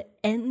like the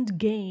end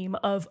game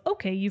of,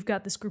 okay, you've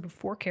got this group of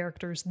 4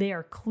 characters. They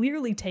are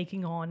clearly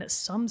taking on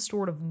some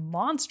sort of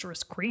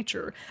monstrous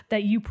creature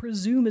that you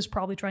presume is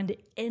probably trying to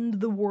end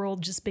the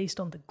world just based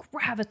on the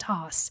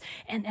gravitas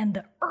and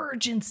the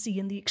urgency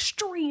and the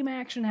extreme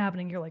action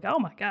happening. You're like, oh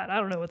my God,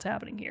 I don't know what's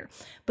happening here.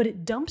 But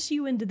it dumps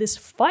you into this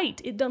fight.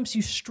 It dumps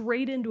you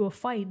straight into a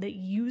fight that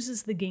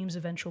uses the game's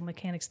eventual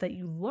mechanics that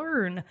you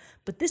learn.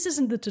 But this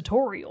isn't the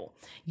tutorial.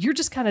 You're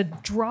just kind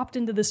of dropped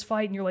into this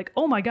fight and you're like,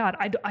 oh my God,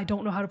 I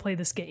don't know how to play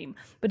this game.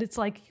 But it's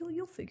like,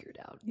 you'll figure it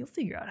out. You'll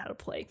figure out how to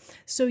play.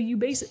 So you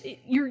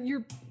basically,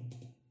 you're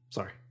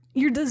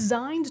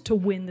designed to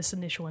win this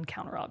initial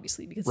encounter,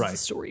 obviously, because it's a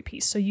story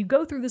piece. So you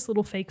go through this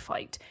little fake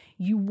fight.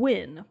 You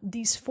win.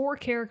 These 4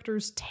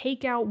 characters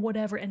take out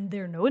whatever, and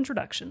there are no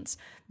introductions.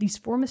 These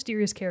 4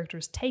 mysterious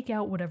characters take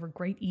out whatever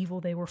great evil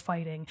they were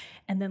fighting,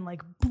 and then,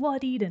 like,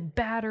 bloodied and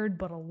battered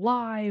but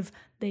alive,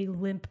 they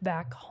limp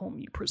back home,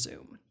 you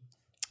presume.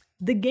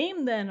 The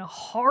game then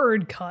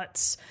hard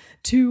cuts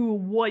to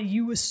what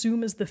you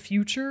assume is the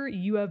future.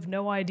 You have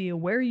no idea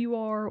where you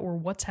are or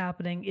what's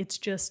happening. It's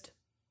just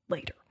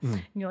later.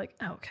 And you're like,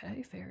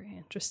 okay, very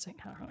interesting.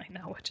 I don't really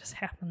know what just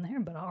happened there,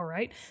 but all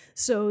right.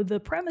 So the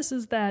premise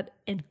is that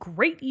a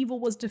great evil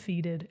was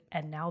defeated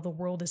and now the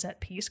world is at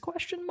peace, ?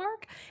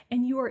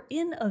 And you are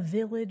in a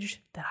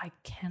village that I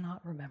cannot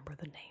remember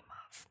the name of.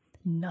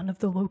 None of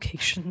the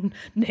location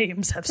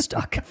names have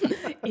stuck.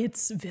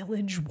 It's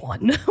Village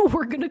 1.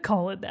 We're going to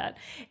call it that.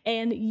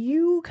 And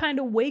you kind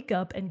of wake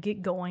up and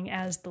get going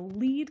as the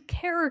lead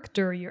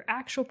character, your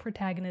actual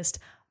protagonist,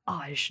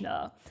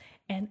 Ajna.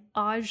 And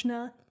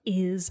Ajna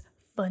is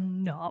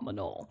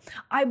phenomenal.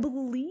 I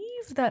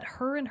believe that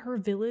her and her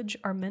village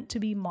are meant to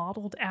be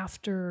modeled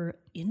after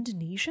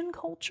Indonesian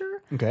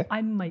culture. Okay.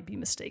 I might be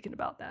mistaken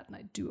about that, and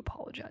I do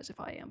apologize if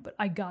I am, but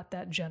I got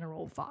that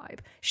general vibe.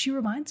 She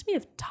reminds me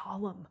of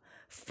Talim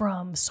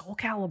from Soul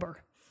Calibur.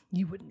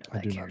 You wouldn't know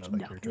that do not character. know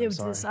that character, It I'm was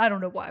sorry. this, I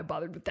don't know why I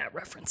bothered with that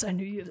reference. I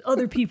knew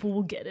other people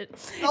will get it.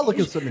 I'll look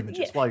at some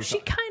images while you're She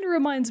talking. kind of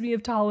reminds me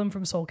of Talim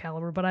from Soul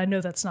Calibur, but I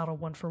know that's not a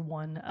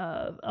one-for-one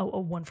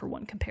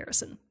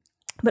comparison.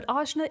 But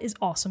Ajna is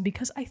awesome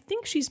because I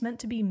think she's meant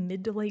to be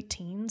mid to late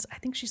teens. I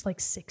think she's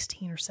like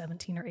 16 or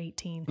 17 or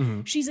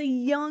 18. She's a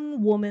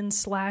young woman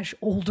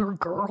 / older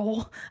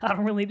girl. I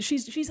don't really,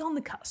 she's on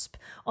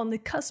the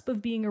cusp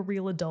of being a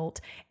real adult.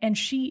 And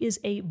she is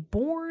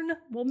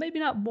maybe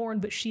not born,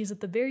 but she is at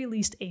the very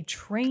least a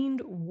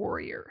trained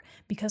warrior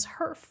because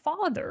her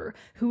father,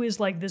 who is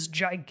like this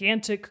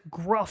gigantic,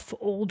 gruff,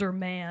 older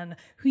man,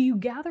 who you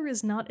gather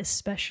is not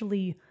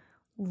especially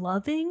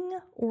loving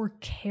or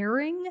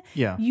caring.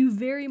 Yeah. You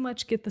very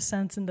much get the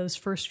sense in those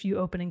first few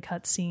opening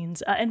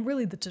cutscenes, and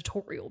really the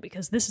tutorial,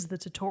 because this is the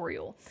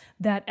tutorial,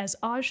 that as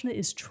Ajna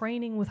is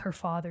training with her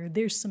father,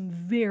 there's some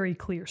very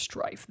clear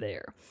strife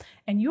there.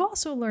 And you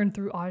also learn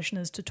through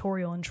Ajna's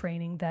tutorial and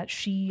training that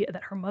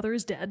her mother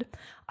is dead.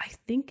 I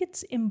think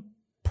it's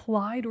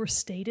implied or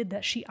stated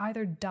that she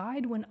either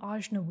died when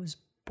Ajna was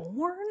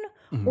born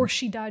or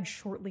she died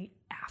shortly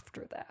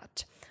after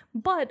that.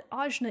 But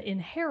Ajna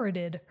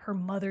inherited her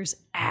mother's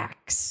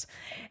axe.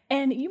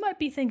 And you might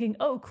be thinking,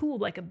 oh, cool,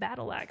 like a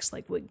battle axe,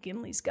 like what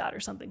Gimli's got or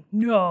something.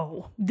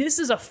 No, this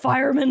is a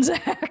fireman's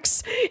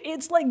axe.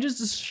 It's like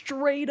just a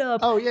straight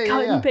up cut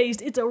and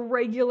paste. It's a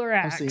regular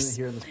axe. I'm seeing it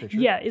here in this picture.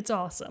 Yeah, it's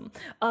awesome.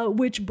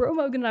 Which Bro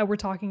Mogan and I were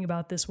talking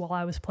about this while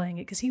I was playing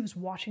it, because he was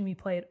watching me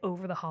play it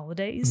over the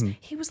holidays.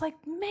 He was like,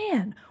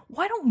 man,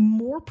 why don't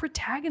more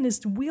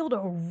protagonists wield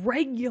a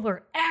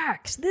regular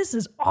axe? This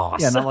is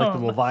awesome. Yeah, not like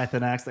the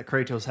Leviathan axe that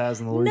Kratos has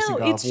in the recent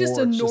God of War. It's just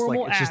a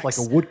normal axe. It's just like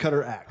a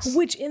woodcutter axe.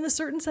 Which in a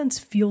certain sense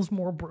feels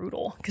more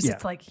brutal, because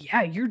it's like,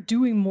 you're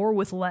doing more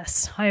with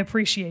less. I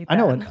appreciate that. I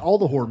know, in all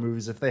the horror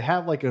movies, if they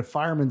have like a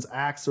fireman's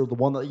axe or the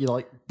one that,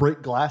 like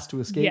break glass to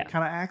escape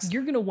kind of axe,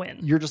 you're going to win.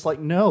 You're just like,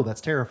 no, that's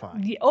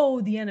terrifying.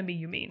 The enemy,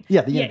 you mean?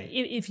 Yeah, the enemy.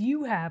 If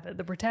you have it,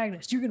 the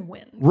protagonist, you're going to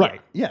win.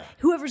 Right, yeah.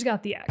 Whoever's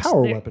got the axe.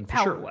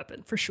 Power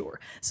weapon, for sure.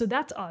 So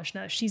that's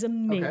Ajna. She's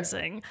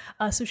amazing.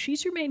 Okay. So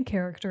she's your main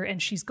character,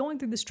 and she's going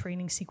through this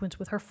training sequence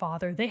with her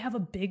father. They have a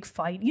big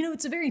fight.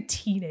 It's a very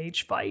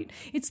teenage fight.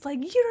 It's like,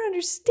 you don't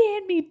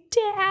understand me,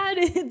 Dad.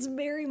 It's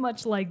very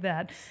much like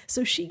that.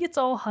 So she gets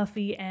all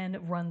huffy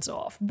and runs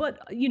off. But,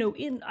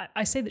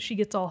 I say that she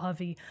gets all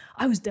huffy.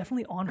 I was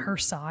definitely on her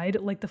side.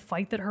 Like the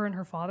fight that her and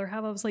her father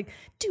have, I was like,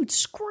 dude,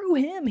 screw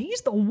him.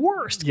 He's the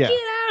worst. Yeah. Get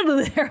out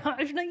of there,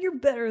 Ajna. You're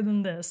better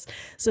than this.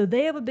 So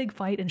they have a big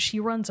fight and she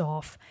runs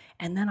off.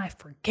 And then I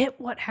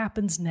forget what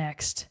happens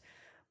next.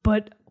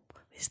 But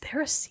is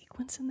there a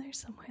sequence in there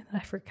somewhere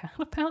that I forgot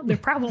about? There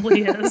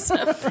probably is.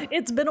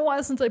 It's been a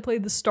while since I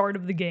played the start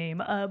of the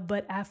game.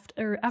 But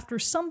after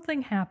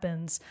something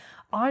happens,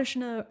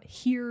 Ajna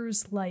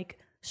hears like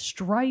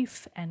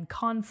strife and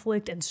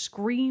conflict and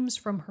screams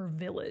from her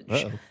village.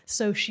 Uh-oh.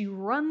 So she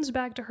runs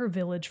back to her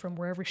village from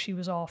wherever she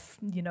was off,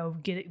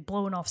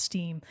 blowing off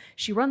steam.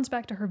 She runs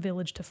back to her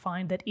village to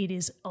find that it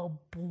is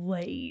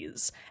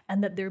ablaze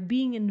and that they're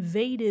being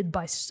invaded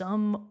by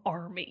some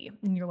army.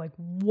 And you're like,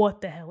 what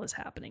the hell is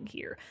happening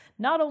here?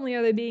 Not only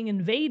are they being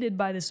invaded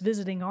by this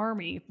visiting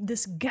army,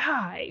 this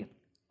guy,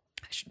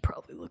 I should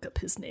probably look up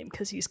his name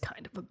because he's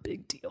kind of a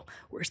big deal.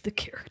 Where's the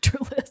character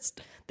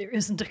list? There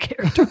isn't a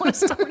character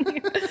list on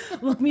here.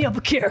 Look me up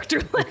a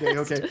character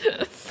list.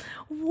 Okay.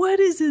 What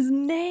is his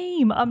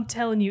name? I'm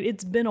telling you,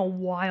 it's been a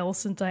while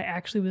since I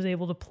actually was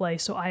able to play,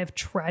 so I have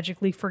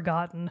tragically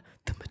forgotten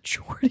the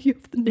majority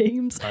of the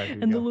names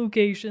and the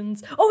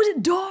locations. Oh, is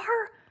it Dar?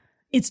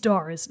 It's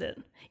Dar, isn't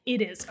it? It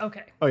is.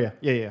 Okay. Oh, yeah.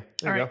 There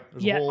All you right. go.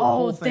 There's a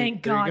whole thing.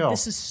 Thank God.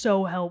 This is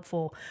so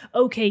helpful.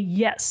 Okay,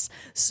 yes.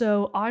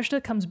 So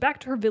Ajna comes back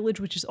to her village,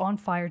 which is on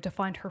fire, to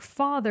find her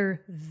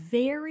father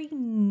very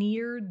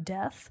near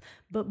death,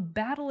 but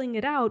battling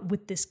it out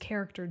with this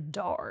character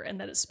Dar, and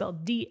that is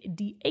spelled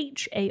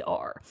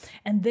Dhar.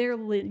 And they're,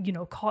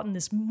 caught in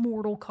this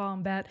mortal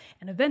combat,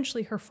 and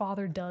eventually her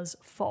father does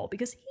fall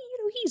because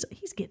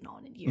he's getting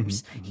on in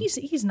years. Mm-hmm.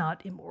 He's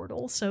not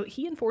immortal, so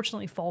he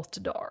unfortunately falls to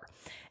Dar.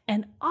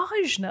 And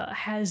Ajna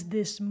has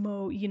this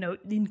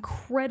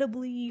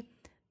incredibly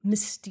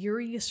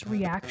mysterious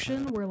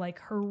reaction where like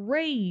her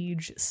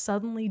rage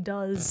suddenly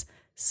does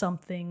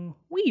something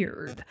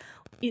weird.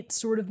 It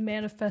sort of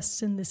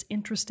manifests in this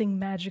interesting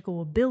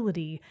magical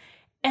ability.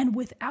 And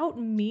without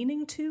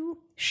meaning to,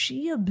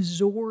 she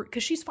absorbed,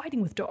 because she's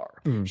fighting with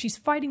Dar. Mm. She's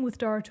fighting with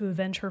Dar to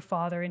avenge her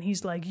father, and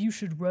he's like, you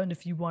should run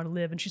if you want to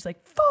live. And she's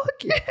like,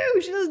 fuck you!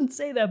 She doesn't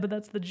say that, but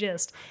that's the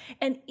gist.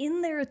 And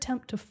in their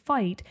attempt to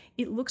fight,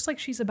 it looks like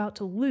she's about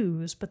to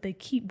lose, but they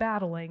keep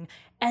battling.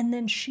 And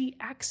then she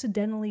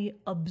accidentally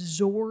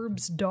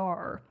absorbs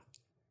Dar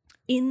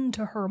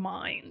into her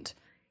mind.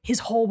 His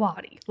whole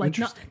body, like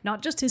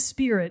not just his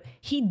spirit.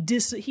 He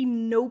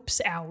nopes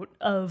out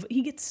of.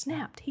 He gets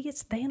snapped. He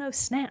gets Thanos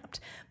snapped,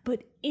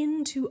 but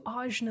into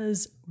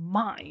Ajna's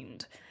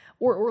mind,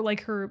 or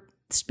like her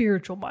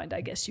spiritual mind,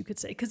 I guess you could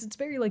say, because it's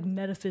very like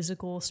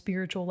metaphysical,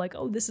 spiritual. Like,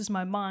 oh, this is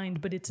my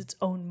mind, but it's its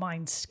own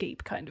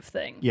mindscape kind of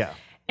thing. Yeah.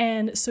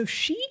 And so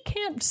she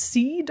can't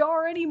see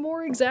Dar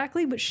anymore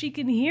exactly, but she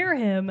can hear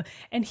him,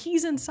 and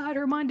he's inside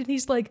her mind, and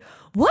he's like,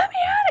 let me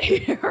out of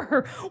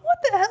here. What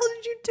the hell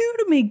did you do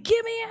to me?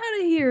 Get me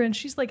out of here. And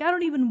she's like, I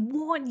don't even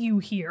want you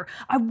here.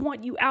 I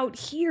want you out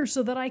here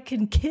so that I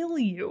can kill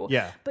you.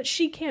 Yeah. But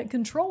she can't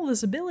control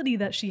this ability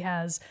that she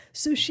has,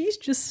 so she's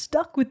just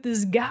stuck with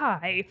this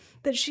guy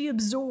that she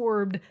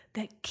absorbed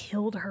that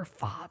killed her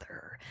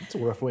father. That's a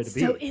rough way to be.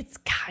 So it's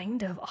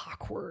kind of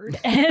awkward.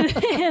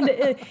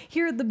 And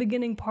here at the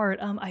beginning part,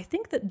 I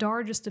think that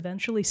Dar just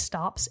eventually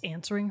stops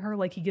answering her.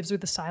 Like he gives her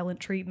the silent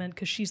treatment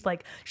because she's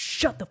like,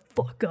 shut the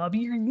fuck up.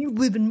 You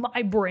live in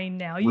my brain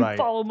now. You Right.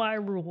 Follow my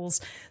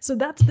rules. So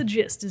that's the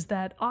gist, is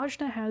that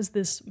Ajna has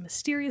this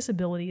mysterious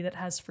ability that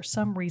has, for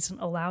some reason,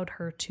 allowed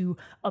her to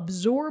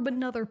absorb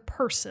another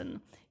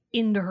person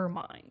into her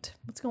mind.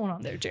 What's going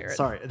on there, Jared?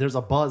 Sorry, there's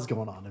a buzz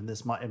going on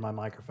in my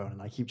microphone, and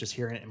I keep just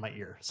hearing it in my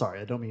ear. Sorry,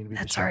 I don't mean to be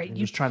That's all right. I'm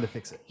just trying to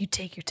fix it. You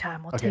take your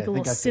time. I'll Okay, take a I think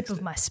little I sip fixed of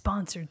it. my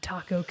sponsored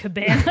Taco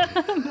Cabana.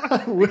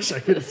 I wish I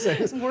could have said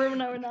this. We're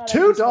not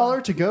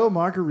 $2 to go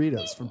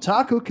margaritas from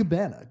Taco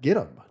Cabana. Get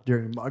them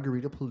during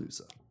Margarita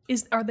Palooza.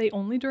 Are they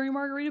only during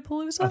Margarita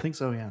Palooza? I think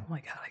so, yeah. Oh my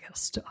God, I gotta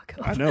stock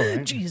up. I know,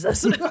 right?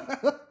 Jesus.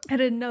 I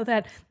didn't know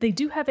that. They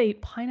do have a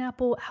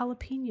pineapple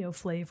jalapeno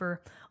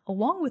flavor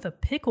along with a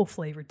pickle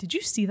flavor. Did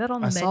you see that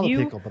on the I menu? saw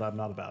the pickle, but I'm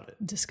not about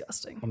it.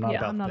 Disgusting. I'm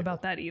not I'm not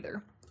about that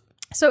either.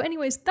 So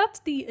anyways, that's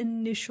the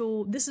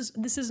initial, this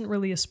isn't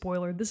really a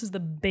spoiler. This is the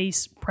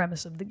base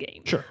premise of the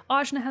game. Sure.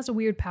 Ajna has a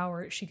weird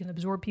power. She can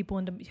absorb people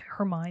into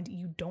her mind.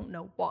 You don't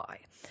know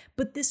why.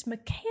 But this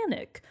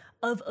mechanic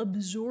of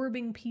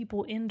absorbing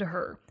people into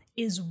her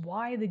is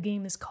why the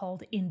game is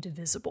called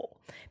Indivisible.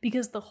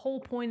 Because the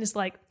whole point is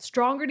like,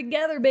 stronger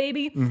together,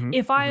 baby.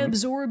 If I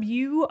absorb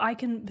you, I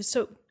can...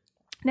 So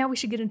now we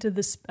should get into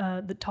this,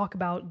 the talk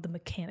about the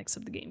mechanics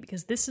of the game,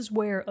 because this is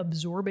where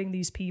absorbing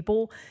these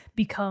people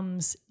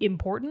becomes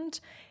important.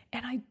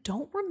 And I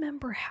don't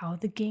remember how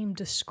the game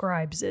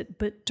describes it,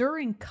 but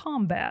during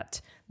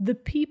combat, the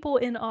people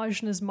in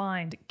Ajna's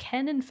mind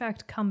can in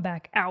fact come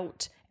back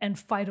out and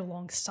fight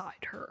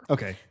alongside her.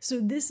 Okay. So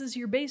this is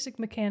your basic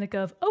mechanic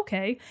of,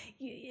 okay,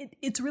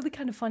 it's really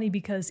kind of funny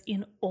because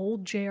in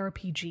old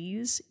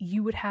JRPGs,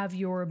 you would have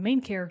your main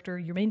character,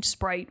 your main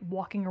sprite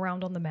walking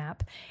around on the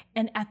map,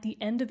 and at the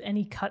end of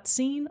any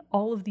cutscene,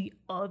 all of the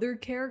other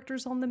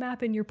characters on the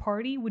map in your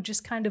party would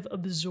just kind of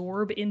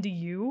absorb into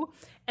you,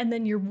 and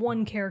then your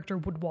one character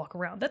would walk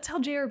around. That's how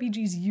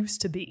JRPGs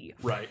used to be.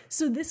 Right.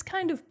 So this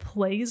kind of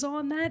plays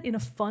on that in a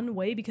fun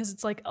way, because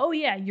it's like, oh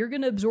yeah, you're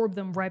going to absorb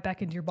them right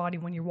back into your body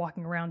when you're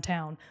walking around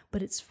town,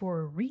 but it's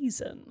for a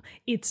reason.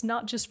 It's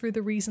not just for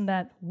the reason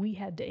that we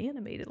had to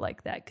animate it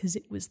like that because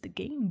it was the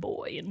Game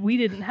Boy and we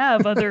didn't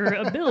have other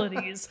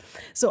abilities.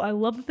 So I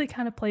love that they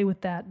kind of play with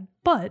that,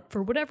 but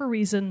for whatever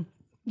reason,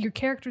 your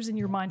characters in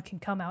your mind can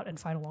come out and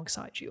fight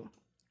alongside you.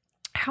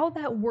 How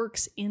that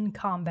works in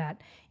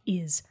combat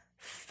is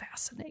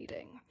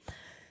fascinating.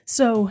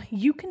 So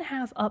you can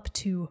have up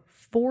to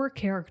 4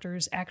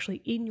 characters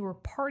actually in your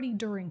party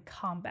during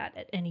combat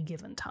at any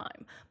given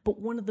time. But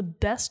one of the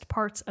best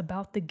parts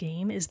about the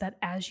game is that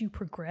as you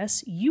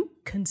progress, you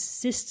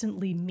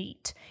consistently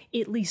meet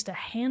at least a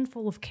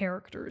handful of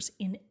characters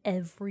in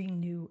every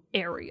new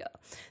area.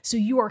 So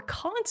you are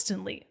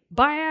constantly,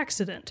 by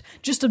accident,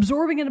 just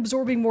absorbing and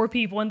absorbing more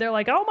people, and they're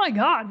like, oh my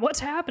God, what's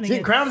happening? It's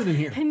getting crowded in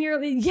here. And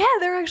you're like, yeah,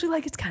 they're actually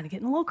like, it's kind of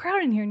getting a little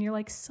crowded in here. And you're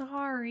like,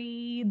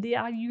 sorry,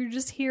 you're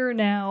just here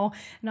now.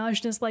 And I was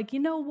just like, you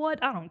know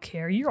what? I don't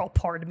care. You're all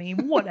part of me.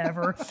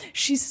 Whatever.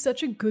 She's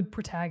such a good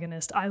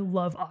protagonist. I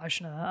love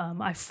Ajna.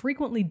 I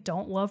frequently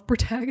don't love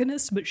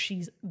protagonists, but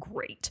she's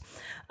great.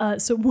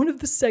 So one of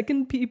the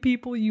second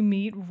people you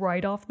meet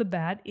right off the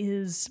bat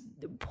is,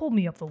 pull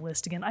me up the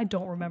list again. I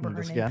don't remember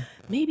her name. Yeah.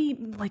 Maybe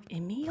like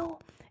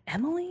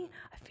Emily?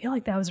 I feel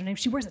like that was her name.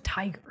 She wears a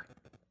tiger.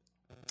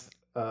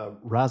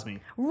 Razmi.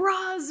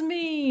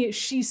 Razmi!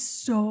 She's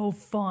so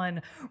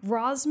fun.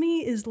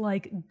 Razmi is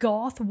like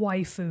goth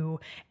waifu,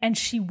 and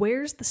she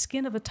wears the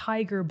skin of a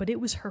tiger, but it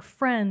was her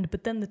friend,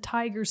 but then the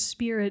tiger's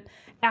spirit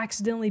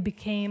accidentally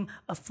became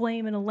a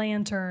flame in a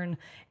lantern,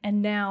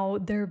 and now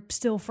they're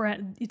still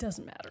friends. It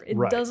doesn't matter. It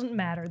doesn't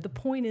matter. The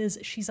point is,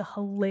 she's a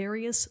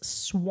hilarious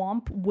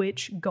swamp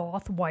witch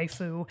goth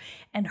waifu,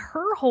 and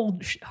her whole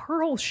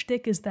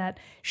shtick is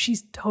that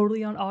she's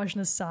totally on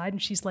Ajna's side,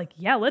 and she's like,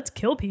 yeah, let's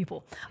kill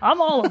people.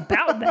 I'm all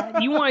about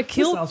that. You want to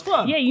kill? Sounds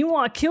fun. Yeah, you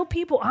want to kill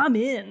people? I'm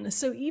in.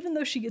 So even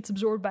though she gets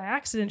absorbed by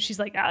accident, she's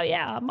like, oh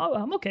yeah,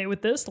 I'm okay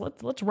with this.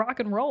 Let's rock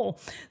and roll.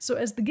 So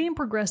as the game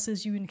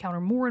progresses, you encounter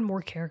more and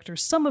more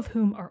characters, some of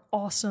whom are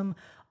awesome,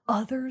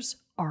 others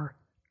are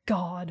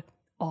god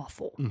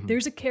awful.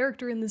 There's a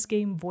character in this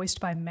game voiced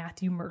by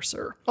Matthew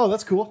Mercer. Oh,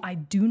 that's cool. I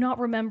do not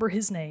remember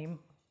his name.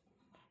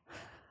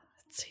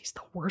 He's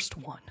the worst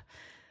one.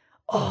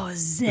 Oh,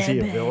 Zebe. Is he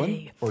a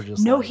villain? Or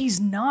just no, like... he's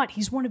not.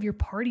 He's one of your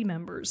party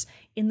members.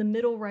 In the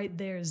middle right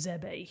there,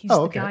 Zebe. He's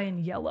okay. the guy in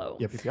yellow.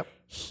 Yep.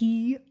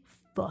 He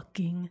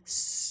fucking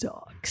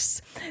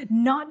sucks.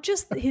 Not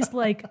just his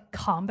like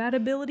combat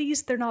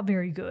abilities, they're not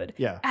very good.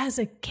 Yeah. As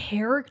a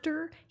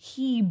character,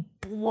 he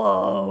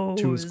blows.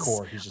 To his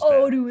core, he's just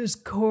Oh, bad. to his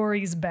core,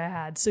 he's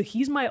bad. So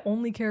he's my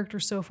only character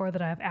so far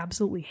that I have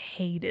absolutely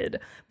hated.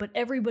 But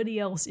everybody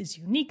else is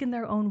unique in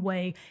their own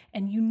way,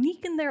 and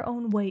unique in their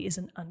own way is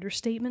an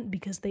understatement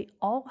because they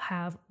all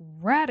have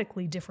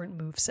radically different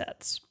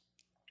movesets.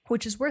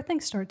 which is where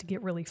things start to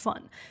get really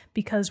fun.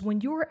 Because when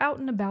you're out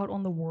and about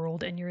on the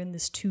world and you're in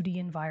this 2D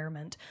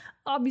environment,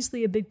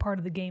 obviously a big part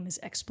of the game is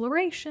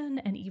exploration,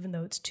 and even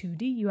though it's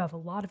 2D, you have a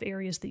lot of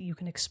areas that you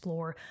can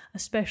explore,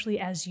 especially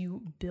as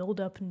you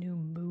build up new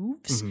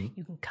moves.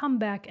 You can come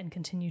back and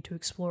continue to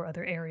explore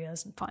other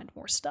areas and find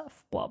more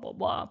stuff, blah, blah,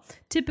 blah.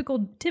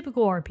 Typical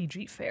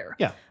RPG fare.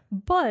 Yeah.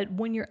 But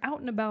when you're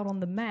out and about on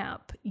the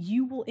map,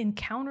 you will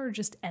encounter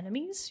just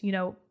enemies,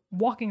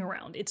 walking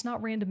around. It's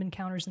not random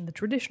encounters in the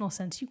traditional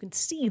sense. You can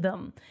see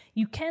them.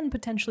 You can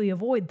potentially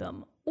avoid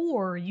them,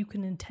 or you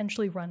can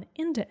intentionally run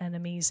into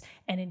enemies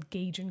and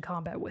engage in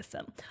combat with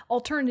them.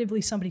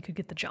 Alternatively, somebody could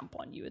get the jump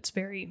on you. It's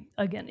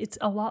it's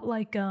a lot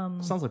like...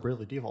 Sounds like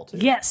Bravely Default 2.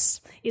 Yes.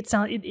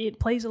 It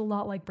plays a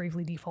lot like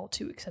Bravely Default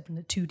 2, except in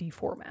the 2D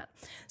format.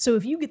 So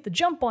if you get the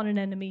jump on an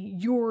enemy,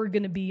 you're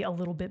going to be a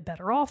little bit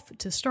better off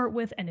to start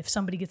with, and if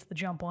somebody gets the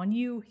jump on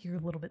you, you're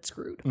a little bit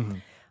screwed.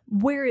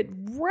 Where it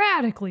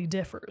radically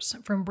differs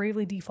from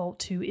Bravely Default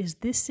 2 is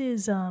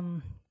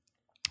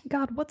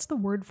God, what's the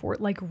word for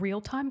it? Like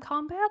real-time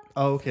combat?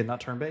 Oh, okay,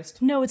 not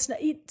turn-based? No, it's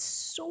not. It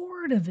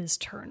sort of is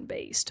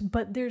turn-based,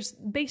 but there's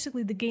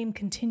basically the game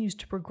continues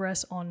to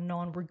progress on and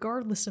on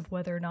regardless of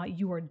whether or not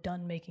you are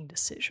done making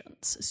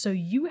decisions. So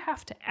you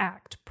have to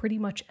act pretty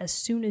much as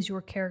soon as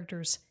your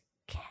characters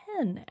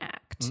can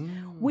act,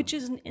 which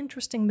is an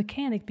interesting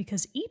mechanic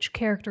because each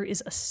character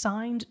is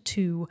assigned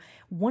to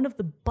one of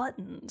the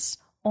buttons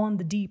on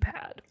the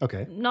D-pad.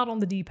 Okay. Not on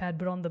the D-pad,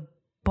 but on the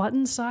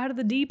button side of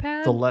the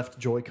D-pad. The left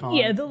Joy-Con?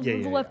 Yeah, the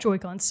left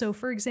Joy-Con. So,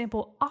 for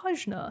example,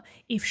 Ajna,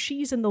 if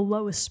she's in the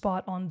lowest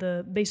spot on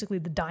basically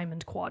the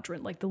diamond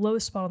quadrant, like the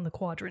lowest spot on the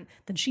quadrant,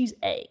 then she's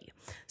A.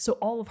 So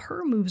all of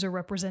her moves are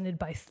represented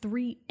by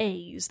 3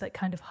 A's that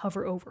kind of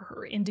hover over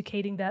her,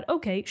 indicating that,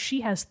 okay,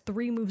 she has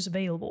 3 moves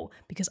available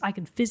because I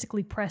can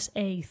physically press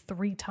A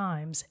 3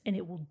 times and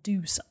it will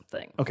do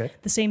something. Okay.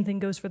 The same thing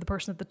goes for the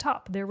person at the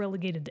top. They're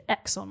relegated to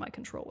X on my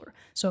controller.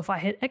 So if I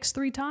hit X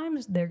 3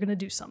 times, they're going to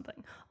do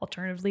something.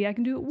 Alternatively, I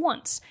can do it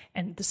once.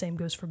 And the same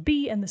goes for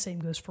B and the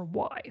same goes for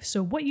Y.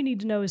 So what you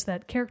need to know is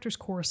that characters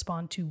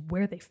correspond to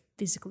where they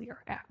physically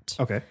are at.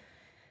 Okay.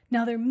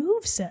 Now, their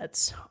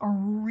movesets are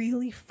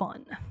really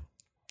fun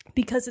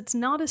because it's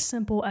not as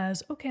simple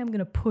as, okay, I'm going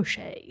to push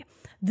A.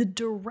 The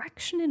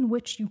direction in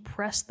which you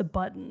press the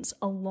buttons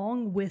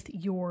along with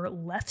your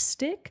left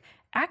stick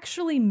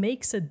actually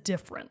makes a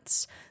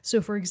difference. So,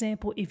 for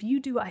example, if you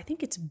do, I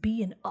think it's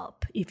B and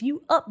up. If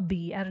you up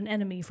B at an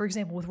enemy, for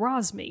example, with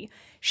Razmi,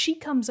 she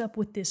comes up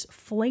with this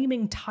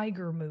flaming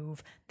tiger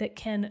move that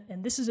can,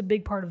 and this is a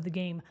big part of the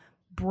game,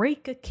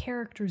 break a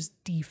character's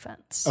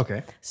defense.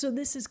 Okay. So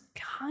this is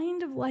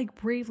kind of like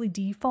Bravely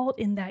Default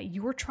in that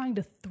you're trying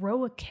to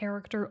throw a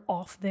character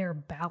off their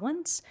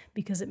balance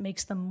because it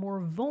makes them more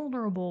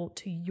vulnerable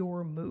to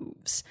your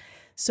moves.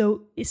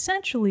 So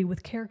essentially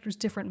with characters'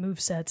 different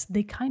movesets,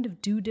 they kind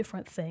of do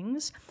different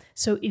things.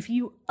 So if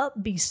you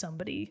up B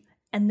somebody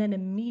and then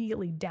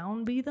immediately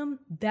down B them,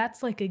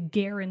 that's like a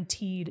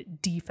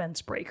guaranteed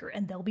defense breaker.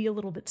 And they'll be a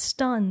little bit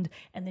stunned,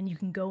 and then you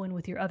can go in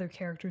with your other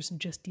characters and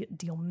just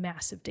deal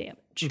massive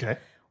damage. Okay.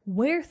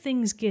 Where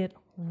things get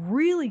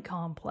really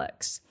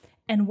complex,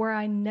 and where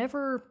I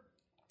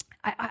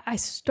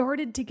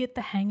started to get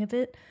the hang of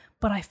it,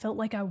 but I felt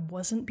like I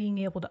wasn't being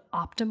able to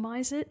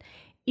optimize it.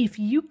 If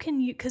you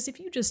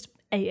just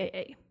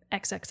AAA,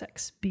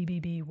 XXX,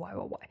 BBB,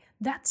 YYY,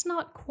 that's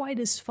not quite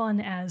as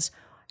fun as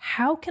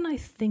how can I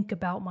think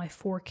about my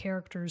 4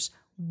 characters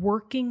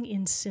working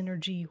in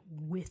synergy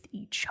with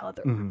each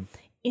other? Mm-hmm.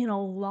 In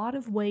a lot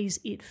of ways,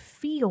 it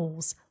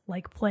feels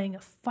like playing a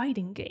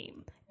fighting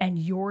game and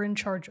you're in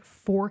charge of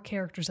 4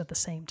 characters at the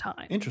same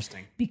time.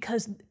 Interesting.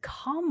 Because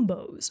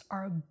combos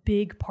are a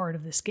big part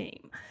of this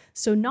game.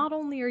 So not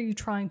only are you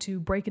trying to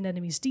break an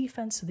enemy's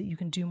defense so that you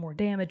can do more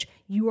damage,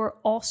 you are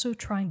also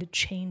trying to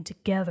chain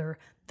together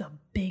the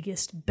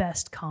biggest,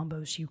 best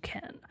combos you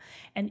can.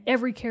 And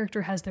every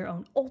character has their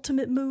own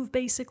ultimate move,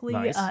 basically,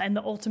 nice. And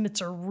the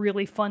ultimates are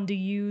really fun to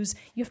use.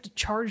 You have to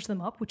charge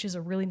them up, which is a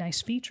really nice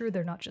feature.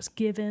 They're not just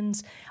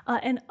givens.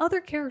 And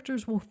other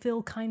characters will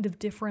fill kind of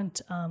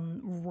different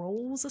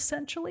roles,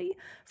 essentially.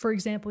 For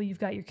example, you've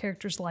got your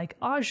characters like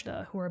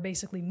Ajna, who are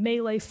basically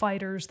melee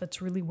fighters.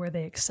 That's really where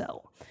they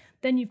excel.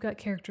 Then you've got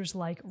characters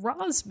like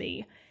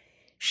Razmi.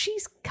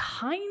 She's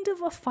kind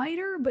of a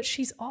fighter, but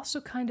she's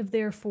also kind of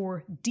there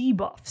for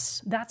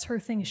debuffs. That's her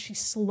thing, is she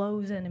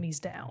slows enemies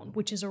down,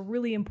 which is a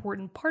really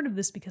important part of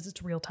this because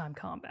it's real-time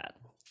combat.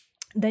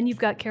 Then you've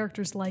got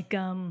characters like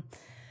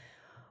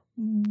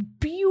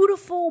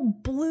beautiful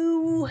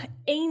blue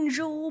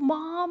angel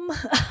mom.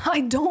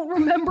 I don't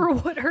remember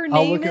what her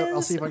name is.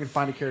 I'll see if I can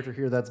find a character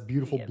here that's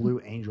beautiful blue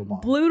angel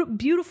mom.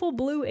 Beautiful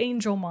blue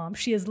angel mom.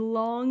 She has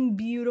long,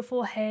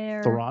 beautiful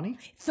hair.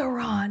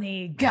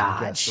 Thorani.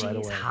 God, she's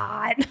right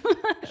hot.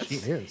 She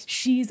is.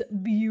 She's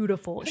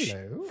beautiful.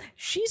 Hello.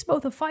 She's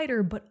both a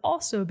fighter, but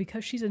also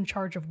because she's in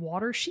charge of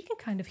water, she can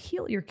kind of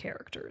heal your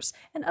characters.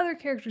 And other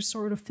characters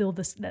sort of fill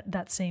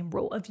that same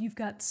role of you've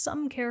got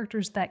some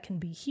characters that can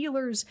be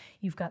healers,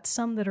 You've got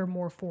some that are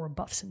more for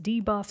buffs and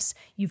debuffs.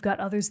 You've got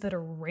others that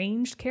are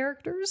ranged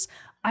characters.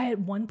 I at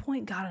one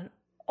point got an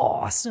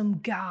awesome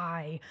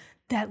guy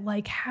that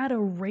like had a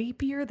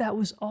rapier that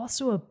was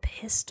also a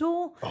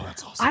pistol. Oh,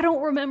 that's awesome. I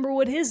don't remember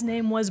what his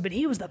name was, but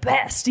he was the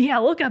best. Yeah,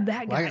 look up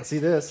that guy. I can see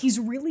this. He's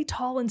really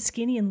tall and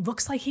skinny and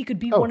looks like he could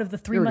be one of the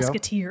Three here we go.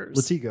 Musketeers.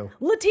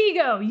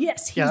 Latigo.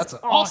 Yes, he's Yeah, that's an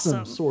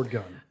awesome sword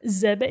gun.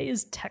 Zebe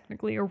is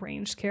technically a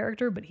ranged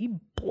character, but he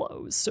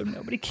blows, so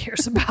nobody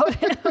cares about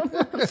him.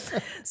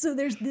 So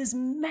there's this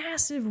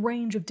massive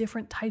range of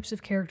different types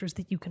of characters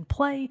that you can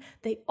play.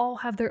 They all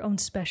have their own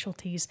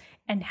specialties,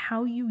 and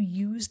how you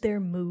use their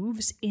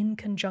moves in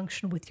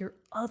conjunction with your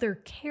other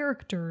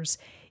characters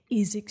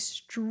is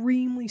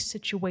extremely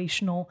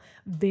situational,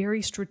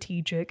 very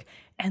strategic,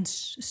 and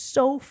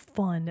so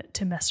fun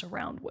to mess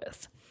around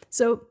with.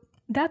 So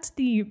that's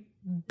the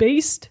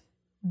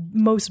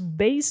most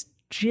base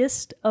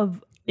gist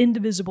of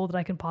Indivisible that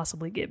I can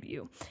possibly give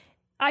you.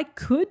 I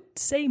could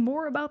say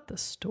more about the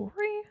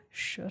story.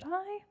 Should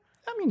I?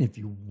 I mean, if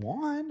you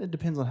want, it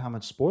depends on how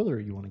much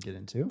spoiler you want to get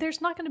into. There's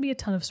not going to be a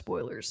ton of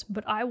spoilers,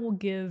 but I will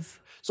give...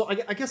 So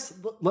I guess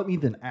let me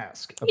then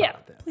ask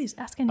about that. Please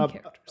ask any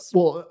characters.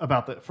 Well,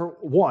 about that. For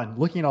one,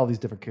 looking at all these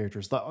different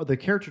characters, the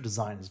character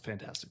design is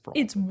fantastic for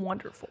all. It's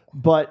wonderful.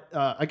 But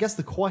I guess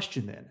the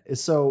question then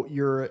is, so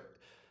your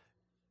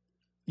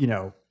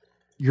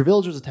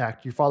village was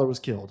attacked, your father was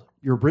killed,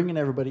 you're bringing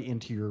everybody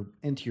into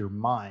your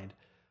mind.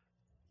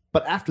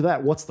 But after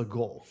that, what's the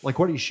goal? Like,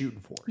 what are you shooting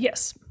for?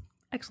 Yes.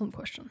 Excellent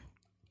question.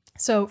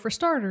 So for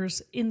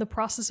starters, in the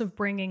process of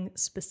bringing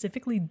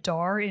specifically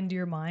Dar into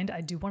your mind, I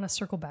do want to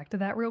circle back to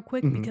that real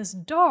quick because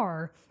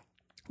Dar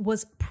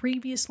was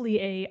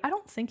previously I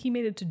don't think he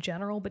made it to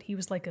general, but he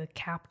was like a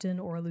captain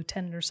or a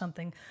lieutenant or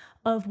something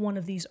of one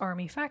of these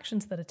army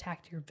factions that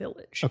attacked your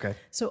village. Okay.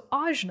 So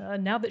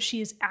Ajna, now that she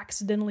has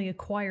accidentally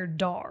acquired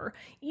Dar,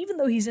 even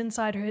though he's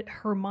inside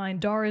her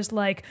mind, Dar is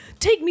like,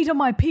 take me to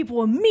my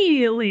people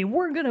immediately.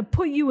 We're going to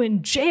put you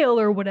in jail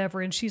or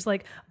whatever. And she's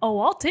like, oh,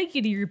 I'll take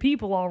you to your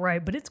people, all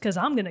right, but it's because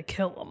I'm going to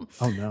kill them.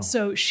 Oh, no.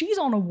 So she's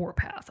on a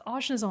warpath.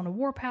 Ajna's on a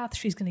warpath.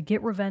 She's going to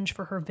get revenge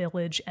for her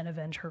village and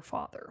avenge her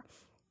father.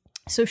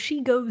 So she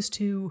goes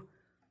to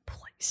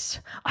place.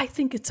 I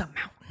think it's a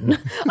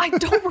mountain. I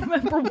don't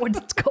remember what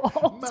it's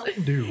called.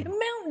 Mountain Doom.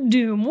 Mountain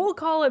Doom. We'll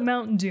call it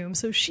Mountain Doom.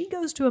 So she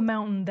goes to a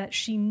mountain that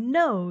she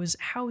knows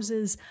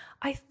houses,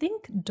 I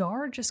think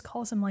Dar just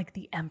calls him like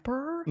the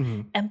Emperor,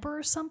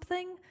 Emperor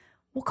something.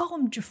 We'll call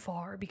him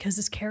Jafar because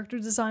his character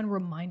design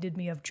reminded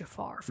me of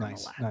Jafar from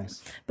Aladdin.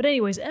 Nice. But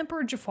anyways,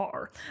 Emperor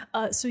Jafar.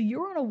 So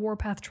you're on a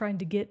warpath trying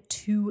to get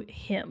to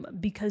him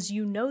because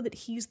you know that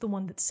he's the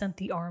one that sent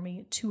the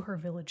army to her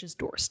village's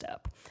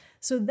doorstep.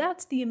 So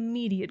that's the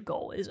immediate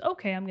goal is,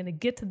 okay, I'm going to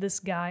get to this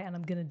guy and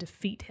I'm going to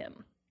defeat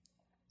him.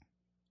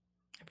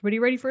 Everybody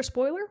ready for a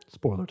spoiler?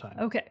 Spoiler time.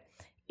 Okay.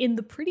 In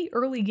the pretty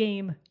early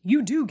game,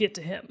 you do get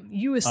to him.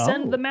 You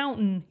ascend the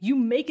mountain. You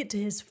make it to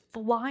his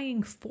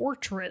flying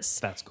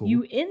fortress. That's cool.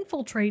 You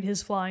infiltrate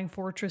his flying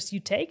fortress. You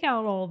take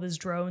out all of his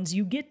drones.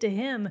 You get to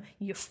him.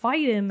 You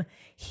fight him.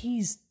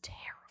 He's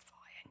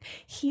terrifying.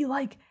 He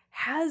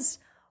has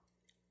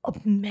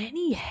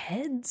many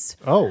heads.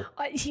 Oh.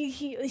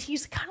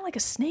 He's kind of like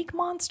a snake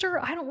monster.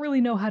 I don't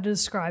really know how to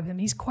describe him.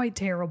 He's quite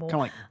terrible.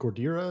 Kind of like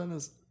Gordira and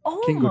his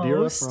Almost. King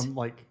Gordira from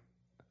like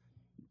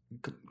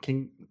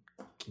King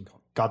Kong.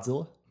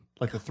 Godzilla?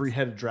 Like the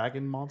three-headed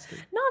dragon monster?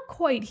 Not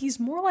quite. He's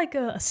more like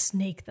a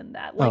snake than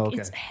that.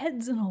 It's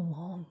heads in a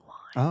long line.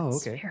 Oh,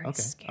 It's okay. very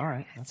Okay. scary, All right. I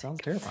That think. sounds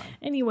terrifying.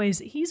 Anyways,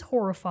 he's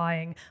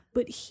horrifying,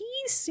 but he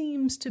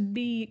seems to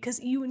be, because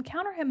you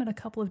encounter him at a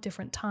couple of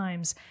different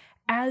times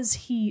as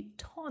he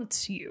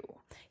taunts you.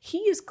 He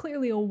is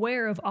clearly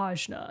aware of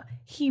Ajna.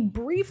 He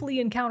briefly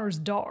encounters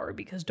Dar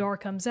because Dar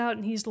comes out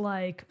and he's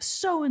like,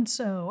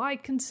 so-and-so, I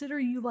consider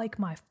you like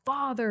my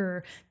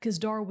father, because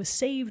Dar was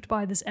saved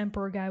by this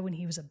emperor guy when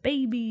he was a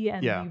baby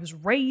and he was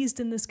raised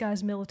in this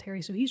guy's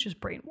military, so he's just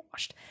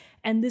brainwashed.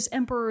 And this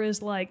emperor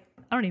is like,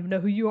 I don't even know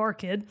who you are,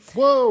 kid.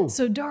 Whoa!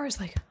 So Dar is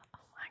like,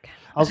 oh my God.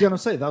 I was gonna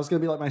say that was gonna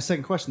be like my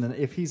second question. Then,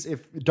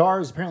 if Dar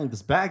is apparently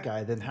this bad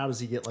guy, then how does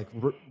he get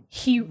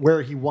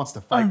where he wants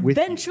to fight with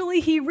you? Eventually,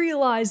 he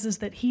realizes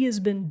that he has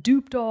been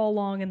duped all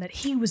along and that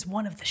he was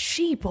one of the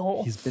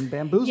sheeple. He's been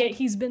bamboozled. Yeah,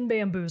 he's been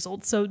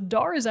bamboozled. So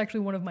Dar is actually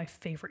one of my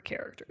favorite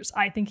characters.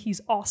 I think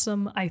he's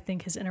awesome. I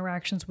think his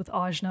interactions with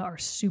Ajna are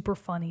super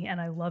funny,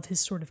 and I love his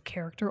sort of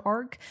character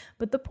arc.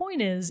 But the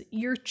point is,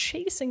 you're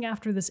chasing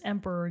after this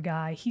emperor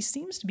guy. He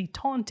seems to be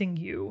taunting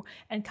you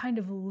and kind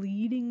of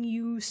leading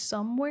you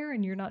somewhere,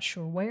 and you're not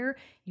sure where.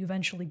 You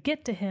eventually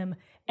get to him,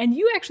 and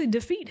you actually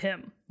defeat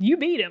him. You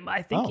beat him.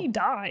 I think he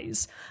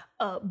dies.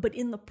 But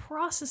in the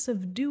process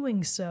of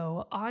doing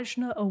so,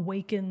 Ajna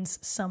awakens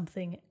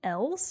something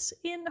else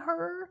in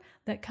her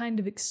that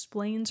kind of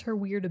explains her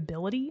weird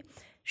ability.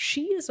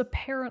 She is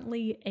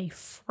apparently a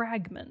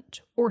fragment,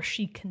 or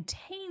she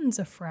contains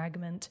a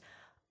fragment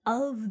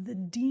of the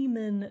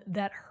demon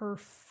that her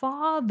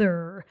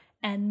father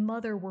and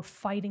Mother were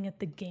fighting at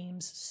the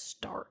game's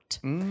start.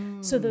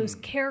 So those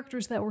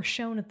characters that were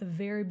shown at the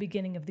very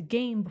beginning of the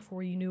game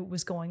before you knew what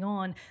was going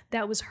on,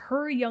 that was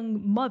her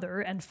young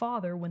mother and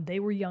father when they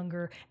were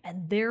younger,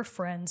 and their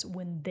friends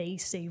when they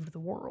saved the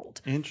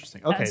world.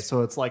 Interesting. Okay,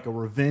 so it's like a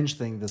revenge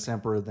thing. This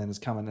emperor then is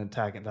coming and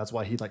attacking. That's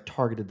why he like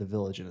targeted the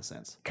village in a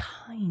sense.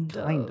 Kind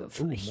of.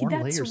 Ooh, more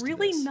layers to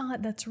this.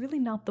 That's really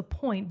not the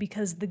point,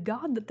 because the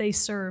god that they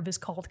serve is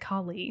called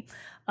Kali.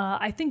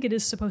 I think it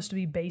is supposed to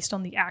be based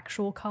on the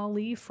actual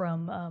Kali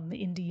from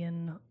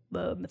Indian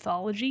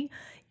mythology.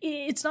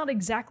 It's not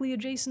exactly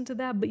adjacent to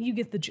that, but you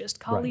get the gist.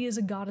 Kali is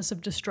a goddess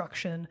of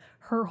destruction.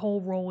 Her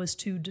whole role is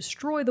to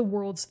destroy the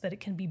world so that it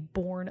can be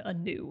born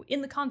anew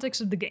in the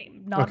context of the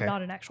game, not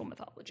an actual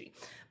mythology.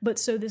 But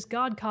so this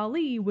god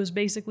Kali was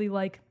basically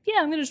like, yeah,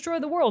 I'm going to destroy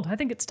the world. I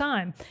think it's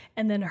time.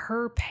 And then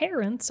her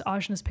parents,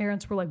 Ajna's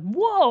parents, were like,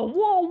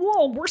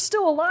 whoa, we're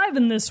still alive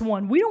in this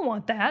one. We don't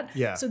want that.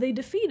 Yeah. So they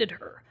defeated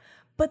her.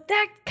 But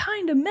that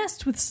kind of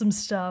messed with some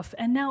stuff,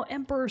 and now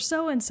Emperor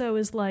so-and-so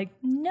is like,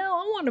 no,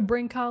 I want to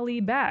bring Kali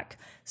back.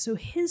 So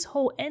his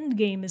whole end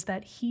game is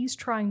that he's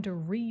trying to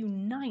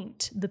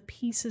reunite the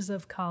pieces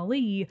of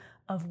Kali,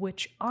 of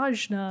which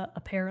Ajna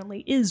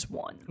apparently is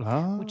one,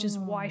 which is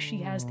why she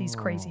has these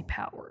crazy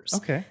powers.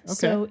 Okay.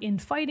 So in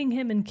fighting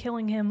him and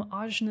killing him,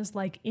 Ajna's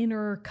like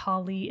inner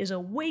Kali is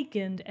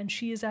awakened, and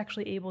she is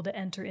actually able to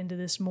enter into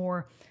this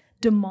more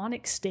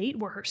demonic state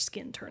where her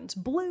skin turns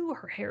blue,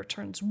 her hair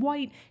turns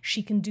white.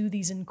 She can do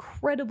these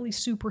incredibly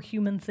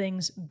superhuman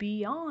things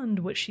beyond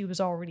what she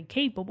was already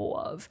capable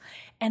of.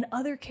 And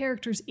other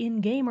characters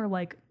in game are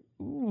like,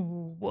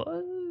 ooh,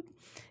 what?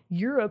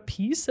 You're a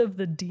piece of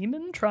the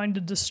demon trying to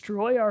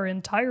destroy our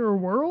entire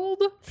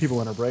world? People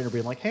in her brain are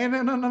being like, hey,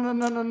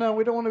 no,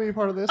 we don't want to be a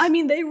part of this. I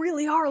mean, they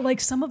really are.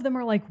 Like, some of them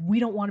are like, we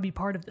don't want to be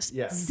part of this.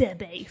 Yeah.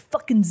 Zebe,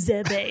 fucking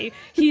Zebe.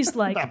 He's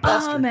like,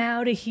 I'm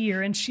out of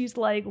here. And she's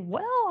like,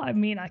 well, I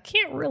mean, I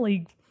can't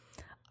really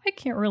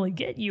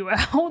get you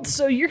out,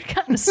 so you're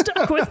kind of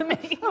stuck with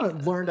me. I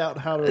haven't learned out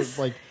how to,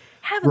 like,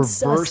 haven't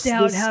sussed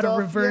out how to stuff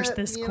reverse yet,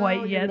 this you quite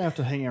know? yet. You're gonna have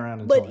to hang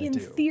around until But I in do.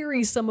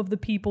 theory, some of the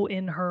people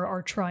in her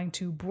are trying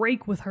to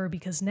break with her,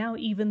 because now,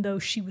 even though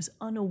she was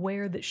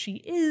unaware that she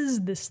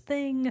is this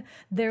thing,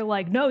 they're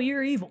like, no,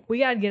 you're evil. We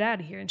gotta get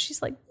out of here. And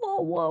she's like,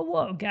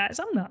 whoa,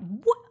 guys, I'm not...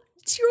 What?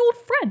 It's your old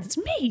friend. It's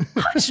me,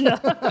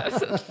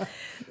 Ajna.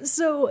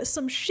 So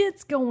some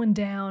shit's going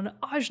down.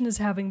 Ajna's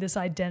having this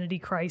identity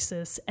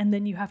crisis, and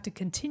then you have to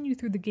continue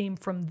through the game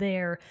from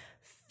there,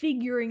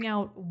 figuring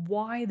out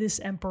why this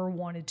emperor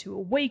wanted to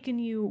awaken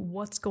you,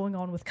 what's going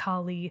on with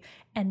Kali,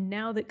 and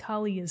now that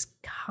Kali has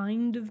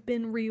kind of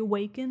been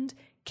reawakened,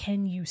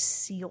 can you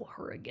seal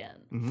her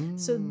again?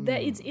 So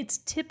that it's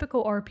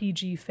typical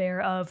RPG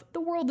fare of the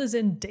world is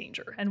in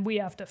danger and we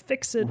have to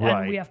fix it,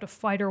 and we have to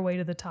fight our way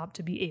to the top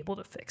to be able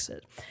to fix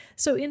it.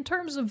 So in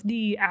terms of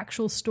the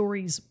actual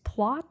story's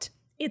plot,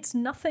 it's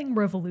nothing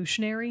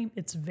revolutionary.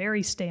 It's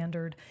very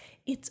standard.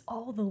 It's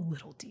all the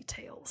little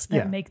details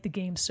that make the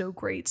game so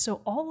great.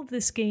 So all of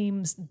this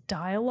game's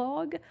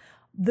dialogue,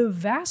 the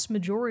vast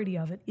majority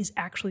of it is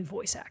actually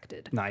voice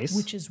acted. Nice.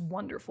 Which is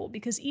wonderful,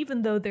 because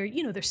even though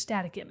they're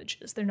static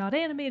images, they're not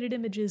animated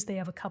images, they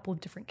have a couple of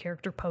different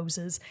character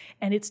poses,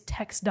 and it's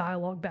text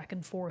dialogue back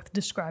and forth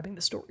describing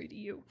the story to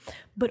you.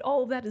 But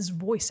all of that is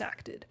voice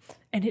acted,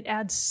 and it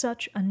adds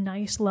such a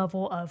nice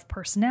level of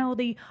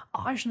personality.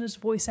 Ajna's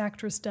voice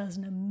actress does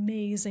an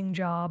amazing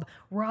job.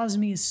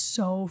 Razmi is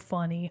so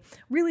funny.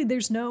 Really,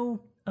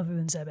 other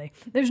than Zebe,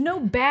 there's no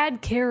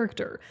bad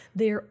character.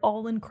 They're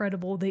all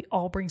incredible. They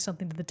all bring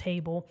something to the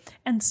table.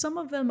 And some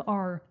of them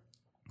are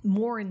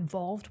more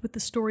involved with the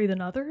story than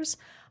others.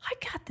 I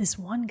got this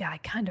one guy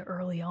kind of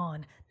early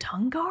on,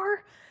 Tungar.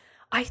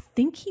 I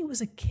think he was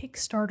a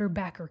Kickstarter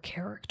backer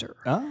character.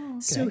 Oh, okay.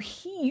 So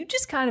you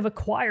just kind of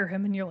acquire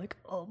him and you're like,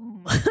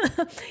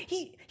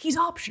 he's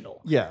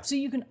optional. Yeah. So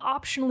you can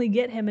optionally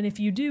get him, and if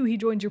you do, he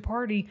joins your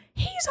party.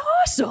 He's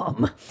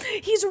awesome.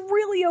 He's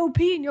really OP,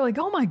 and you're like,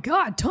 oh my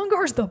God,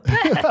 Tungar's the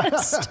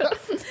best.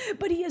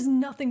 But he has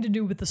nothing to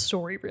do with the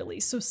story,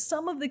 really. So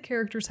some of the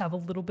characters have a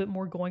little bit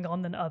more going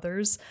on than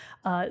others.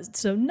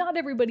 So not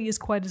everybody is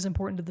quite as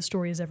important to the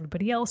story as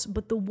everybody else,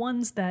 but the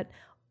ones that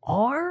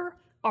are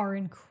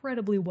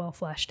incredibly well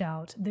fleshed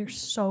out. They're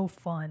so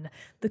fun.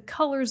 The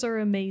colors are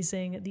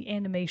amazing. The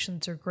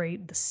animations are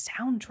great. The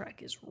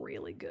soundtrack is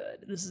really good.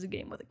 This is a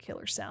game with a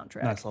killer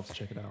soundtrack. Nice, I'll have to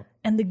check it out.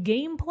 And the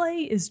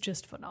gameplay is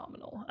just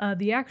phenomenal.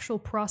 The actual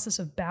process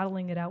of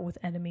battling it out with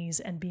enemies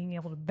and being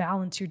able to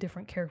balance your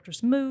different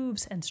characters'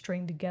 moves and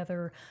string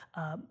together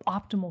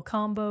optimal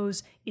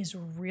combos is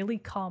really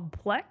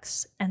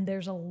complex, and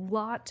there's a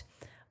lot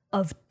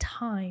of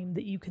time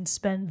that you can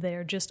spend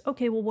there. Just,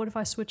 okay, well, what if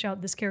I switch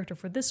out this character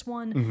for this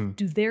one? Mm-hmm.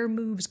 Do their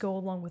moves go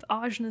along with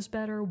Ajna's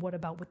better? What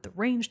about with the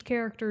ranged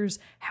characters?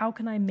 How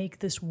can I make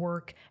this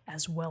work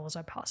as well as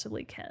I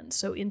possibly can?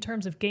 So in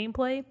terms of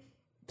gameplay,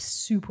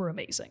 super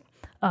amazing.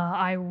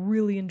 I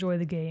really enjoy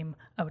the game.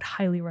 I would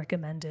highly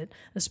recommend it,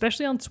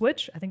 especially on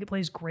Switch. I think it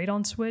plays great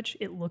on Switch.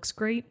 It looks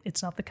great.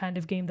 It's not the kind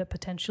of game that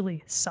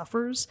potentially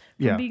suffers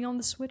from being on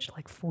the Switch,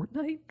 like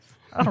Fortnite.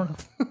 I don't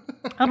know.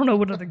 I don't know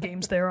what other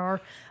games there are.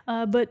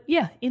 But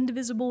yeah,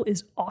 Indivisible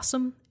is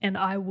awesome, and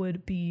I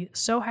would be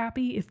so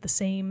happy if the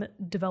same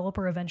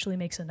developer eventually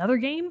makes another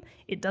game.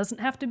 It doesn't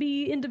have to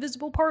be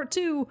Indivisible Part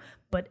 2,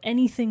 but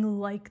anything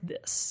like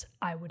this,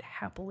 I would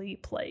happily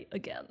play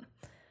again.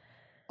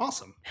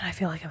 Awesome. And I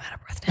feel like I'm out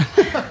of breath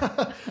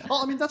now.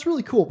 Well, I mean, that's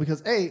really cool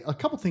because a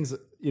couple things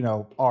that,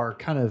 are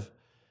kind of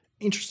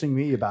interesting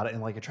me about it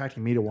and like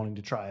attracting me to wanting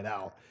to try it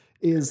out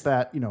is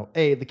that,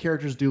 the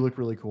characters do look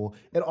really cool.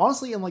 And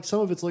honestly, and like some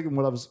of it's looking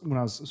when I was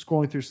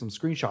scrolling through some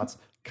screenshots,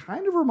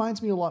 kind of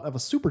reminds me a lot of a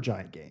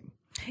Supergiant game.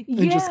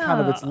 And just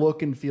kind of its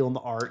look and feel and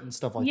the art and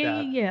stuff like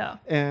that. Yeah.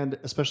 And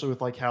especially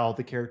with like how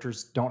the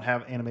characters don't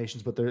have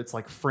animations, but it's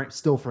like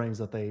still frames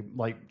that they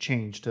like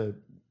change to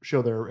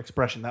show their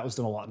expression. That was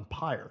done a lot in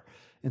Pyre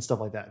and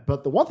stuff like that.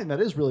 But the one thing that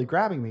is really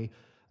grabbing me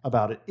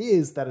about it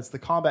is that the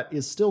combat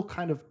is still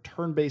kind of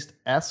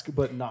turn-based-esque,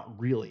 but not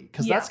really.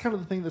 Because that's kind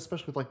of the thing that,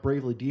 especially with like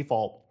Bravely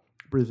Default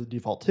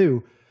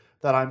 2,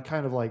 that I'm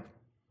kind of like,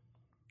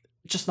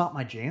 just not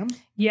my jam.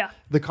 Yeah.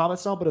 The combat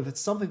style, but if it's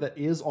something that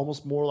is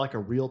almost more like a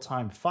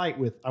real-time fight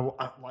with,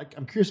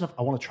 I'm curious enough,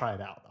 I want to try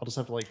it out. I'll just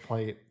have to like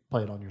play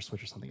it on your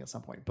Switch or something at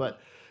some point. But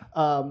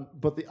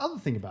the other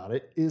thing about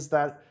it is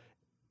that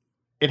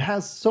it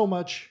has so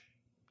much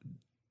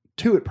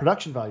to it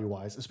production value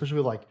wise, especially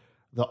with like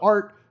the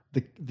art,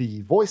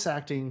 the voice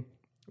acting,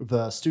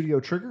 the studio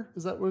trigger.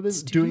 Is that what it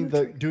is? Doing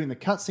the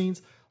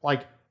cutscenes.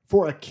 Like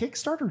for a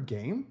Kickstarter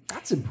game,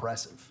 that's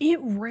impressive. It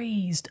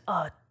raised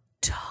a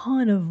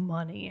ton of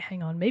money.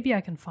 Hang on, maybe I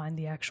can find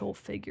the actual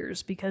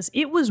figures because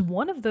it was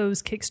one of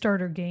those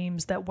Kickstarter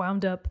games that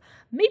wound up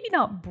maybe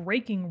not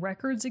breaking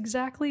records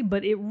exactly,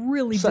 but it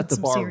really set did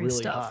some serious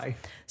really stuff. High.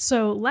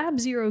 So Lab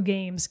Zero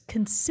Games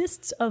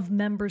consists of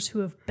members who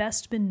have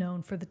best been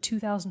known for the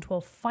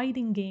 2012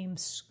 fighting game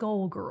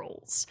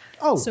Skullgirls.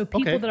 Oh, so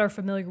people that are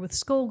familiar with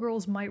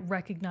Skullgirls might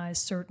recognize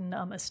certain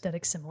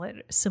aesthetic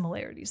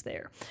similarities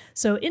there.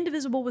 So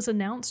Indivisible was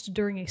announced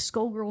during a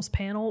Skullgirls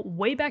panel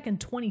way back in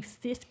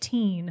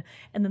 2015,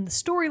 and then the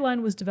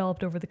storyline was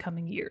developed over the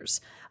coming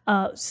years.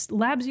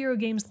 Lab Zero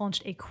Games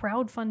launched a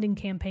crowdfunding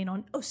campaign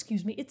on,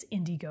 it's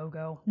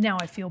Indiegogo. Now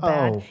I feel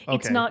bad. Oh, okay.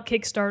 It's not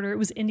Kickstarter. It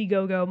was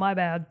Indiegogo. My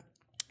bad.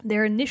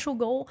 Their initial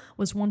goal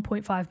was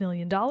 $1.5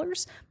 million,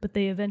 but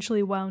they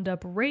eventually wound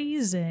up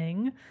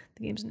raising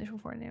the game's initial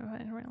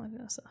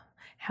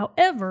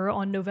However,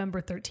 on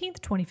November 13th,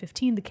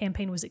 2015, the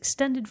campaign was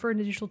extended for an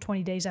additional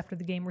 20 days after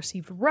the game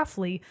received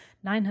roughly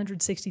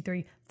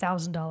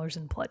 $963,000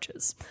 in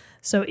pledges.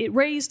 So it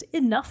raised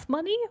enough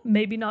money,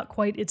 maybe not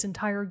quite its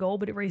entire goal,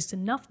 but it raised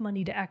enough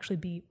money to actually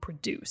be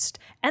produced.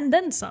 And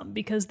then some,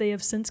 because they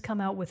have since come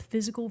out with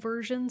physical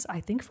versions,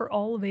 I think for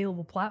all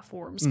available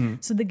platforms. Mm-hmm.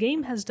 So the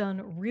game has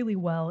done really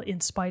well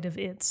in spite of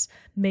its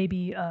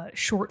maybe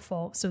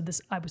shortfall. So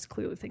I was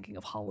clearly thinking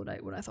of Hollow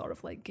Knight when I thought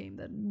of like game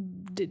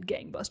that did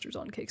gangbusters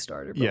on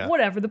Kickstarter. But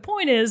whatever. The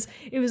point is,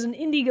 it was an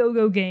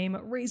Indiegogo game,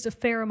 raised a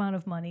fair amount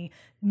of money,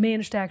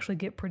 managed to actually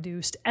get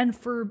produced. And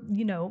for,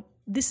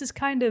 this is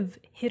kind of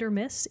hit or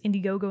miss,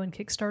 Indiegogo and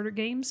Kickstarter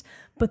games,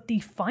 but the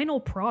final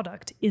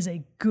product is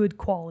a good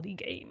quality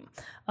game.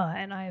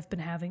 And I have been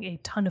having a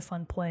ton of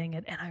fun playing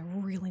it, and I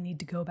really need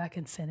to go back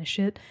and finish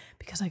it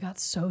because I got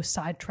so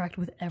sidetracked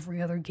with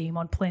every other game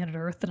on planet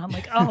Earth that I'm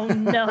like, oh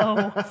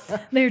no,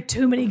 there are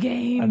too many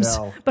games.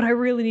 I know. But I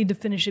really need to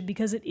finish it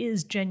because it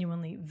is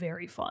genuinely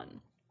very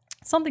fun.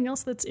 Something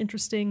else that's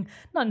interesting,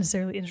 not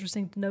necessarily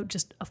interesting to note,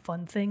 just a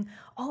fun thing,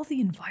 all the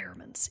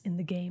environments in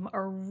the game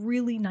are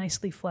really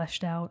nicely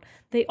fleshed out.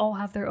 They all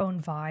have their own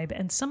vibe,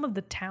 and some of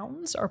the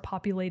towns are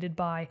populated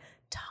by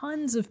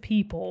tons of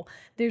people.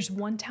 There's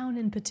one town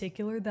in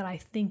particular that I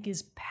think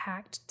is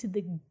packed to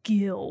the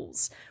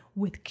gills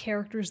with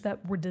characters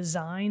that were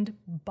designed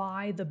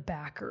by the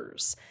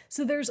backers.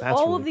 So there's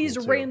all of these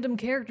random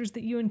characters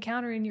that you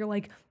encounter and you're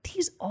like,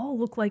 these all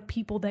look like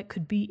people that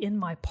could be in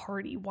my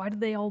party. Why do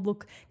they all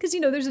look? Because,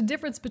 there's a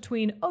difference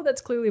between, oh,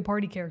 that's clearly a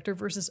party character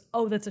versus,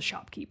 oh, that's a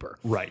shopkeeper.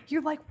 Right.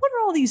 You're like, what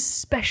are all these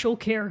special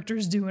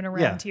characters doing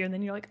around here? And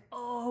then you're like,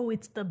 oh,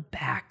 it's the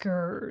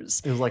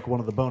backers. It was like one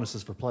of the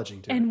bonuses for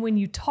pledging too. And when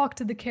you talk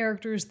to the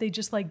characters, they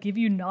just like give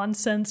you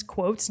nonsense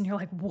quotes and you're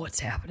like, what's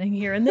happening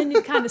here? And then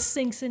it kind of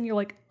sinks in. You're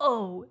like,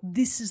 oh,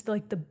 this is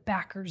like the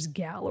backers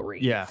gallery.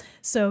 Yeah.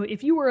 So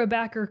if you were a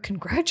backer,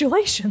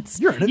 congratulations.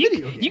 You're in a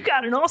video game. You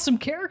got an awesome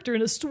character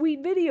in a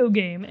sweet video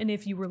game. And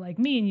if you were like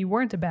me and you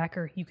weren't a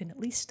backer, you can at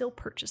least still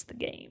purchase the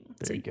game.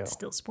 There you go. Can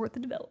still support the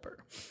developer.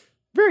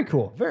 Very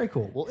cool. Very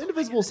cool. Well,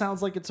 Indivisible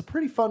sounds like it's a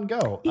pretty fun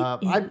go.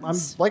 I'm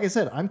like I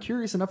said, I'm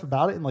curious enough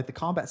about it and like the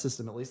combat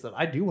system at least that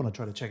I do want to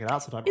try to check it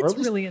out sometime. It's or at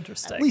least, really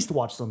interesting. At least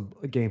watch some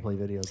gameplay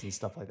videos and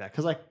stuff like that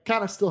because I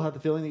kind of still have the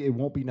feeling that it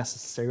won't be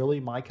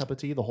necessarily my cup of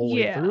tea the whole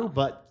way through,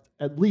 but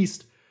at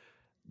least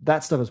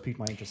that stuff has piqued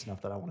my interest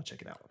enough that I want to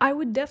check it out. I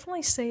would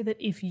definitely say that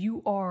if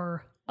you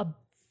are a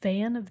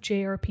fan of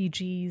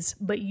JRPGs,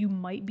 but you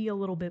might be a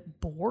little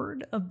bit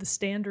bored of the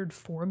standard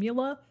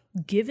formula,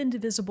 give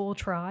Indivisible a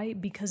try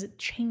because it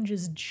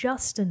changes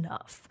just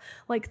enough.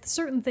 Like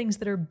certain things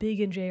that are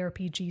big in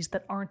JRPGs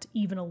that aren't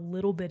even a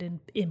little bit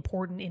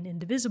important in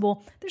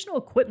Indivisible, there's no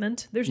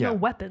equipment, there's no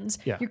weapons.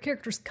 Yeah. Your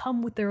characters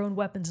come with their own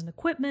weapons and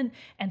equipment,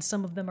 and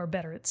some of them are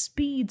better at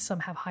speed, some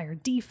have higher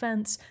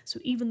defense. So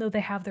even though they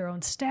have their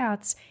own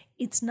stats,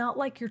 it's not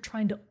like you're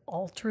trying to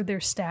alter their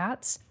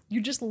stats.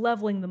 You're just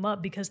leveling them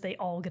up because they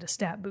all get a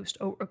stat boost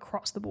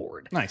across the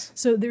board. Nice.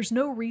 So there's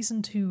no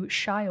reason to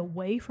shy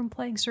away from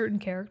playing certain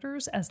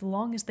characters as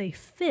long as they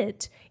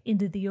fit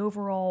into the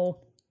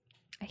overall,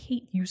 I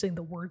hate using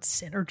the word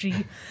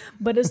synergy,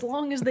 but as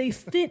long as they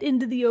fit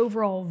into the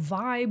overall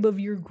vibe of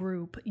your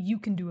group, you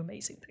can do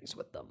amazing things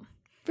with them.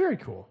 Very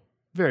cool.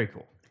 Very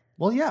cool.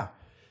 Well, yeah.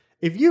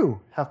 If you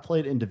have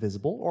played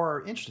Indivisible or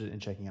are interested in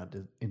checking out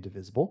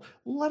Indivisible,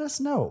 let us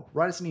know.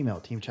 Write us an email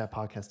at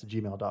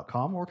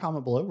teamchatpodcast@gmail.com or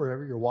comment below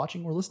wherever you're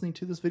watching or listening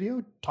to this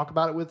video. Talk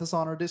about it with us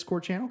on our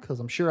Discord channel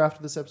because I'm sure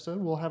after this episode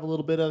we'll have a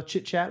little bit of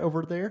chit chat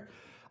over there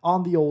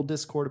on the old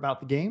Discord about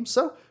the game.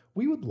 So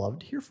we would love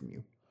to hear from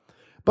you.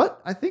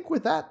 But I think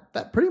with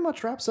that pretty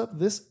much wraps up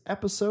this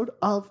episode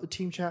of the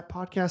Team Chat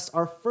Podcast.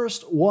 Our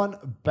first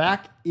one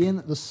back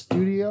in the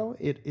studio.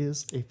 It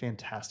is a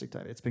fantastic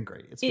time. It's been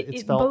great.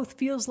 It both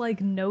feels like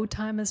no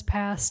time has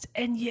passed,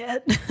 and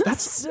yet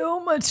that's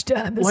so much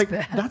time has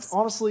passed. That's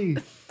honestly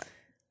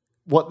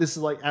what this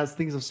is like as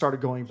things have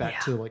started going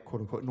back to like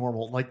quote unquote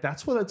normal. Like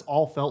that's what it's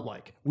all felt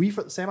like.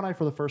 Sam and I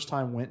for the first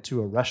time went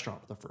to a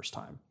restaurant for the first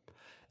time.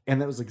 And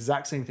that was the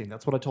exact same thing.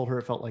 That's what I told her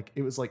it felt like.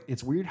 It was like,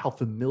 it's weird how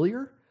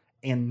familiar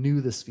and new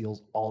this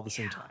feels all at the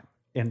same time.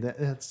 And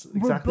that's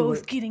exactly we're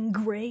both getting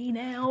gray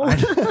now.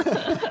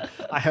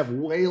 I have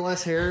way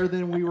less hair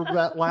than we were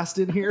last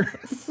in here.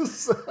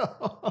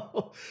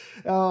 So,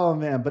 oh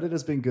man, but it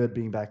has been good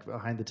being back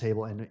behind the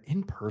table and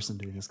in person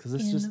doing this because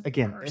it's just,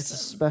 again, it's a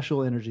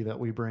special energy that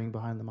we bring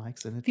behind the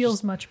mics and it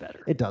feels much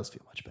better. It does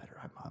feel much better.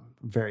 I'm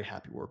very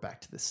happy we're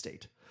back to this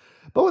state.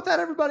 But with that,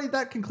 everybody,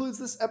 that concludes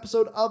this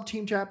episode of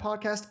Team Chat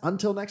Podcast.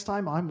 Until next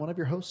time, I'm one of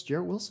your hosts,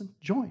 Jarrett Wilson,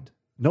 joined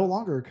no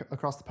longer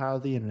across the power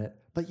of the internet,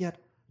 but yet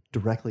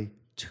directly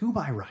to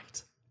my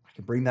right. I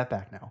can bring that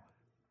back now.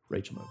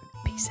 Rachel Mogan.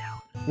 Peace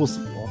out. We'll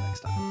see you all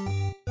next time.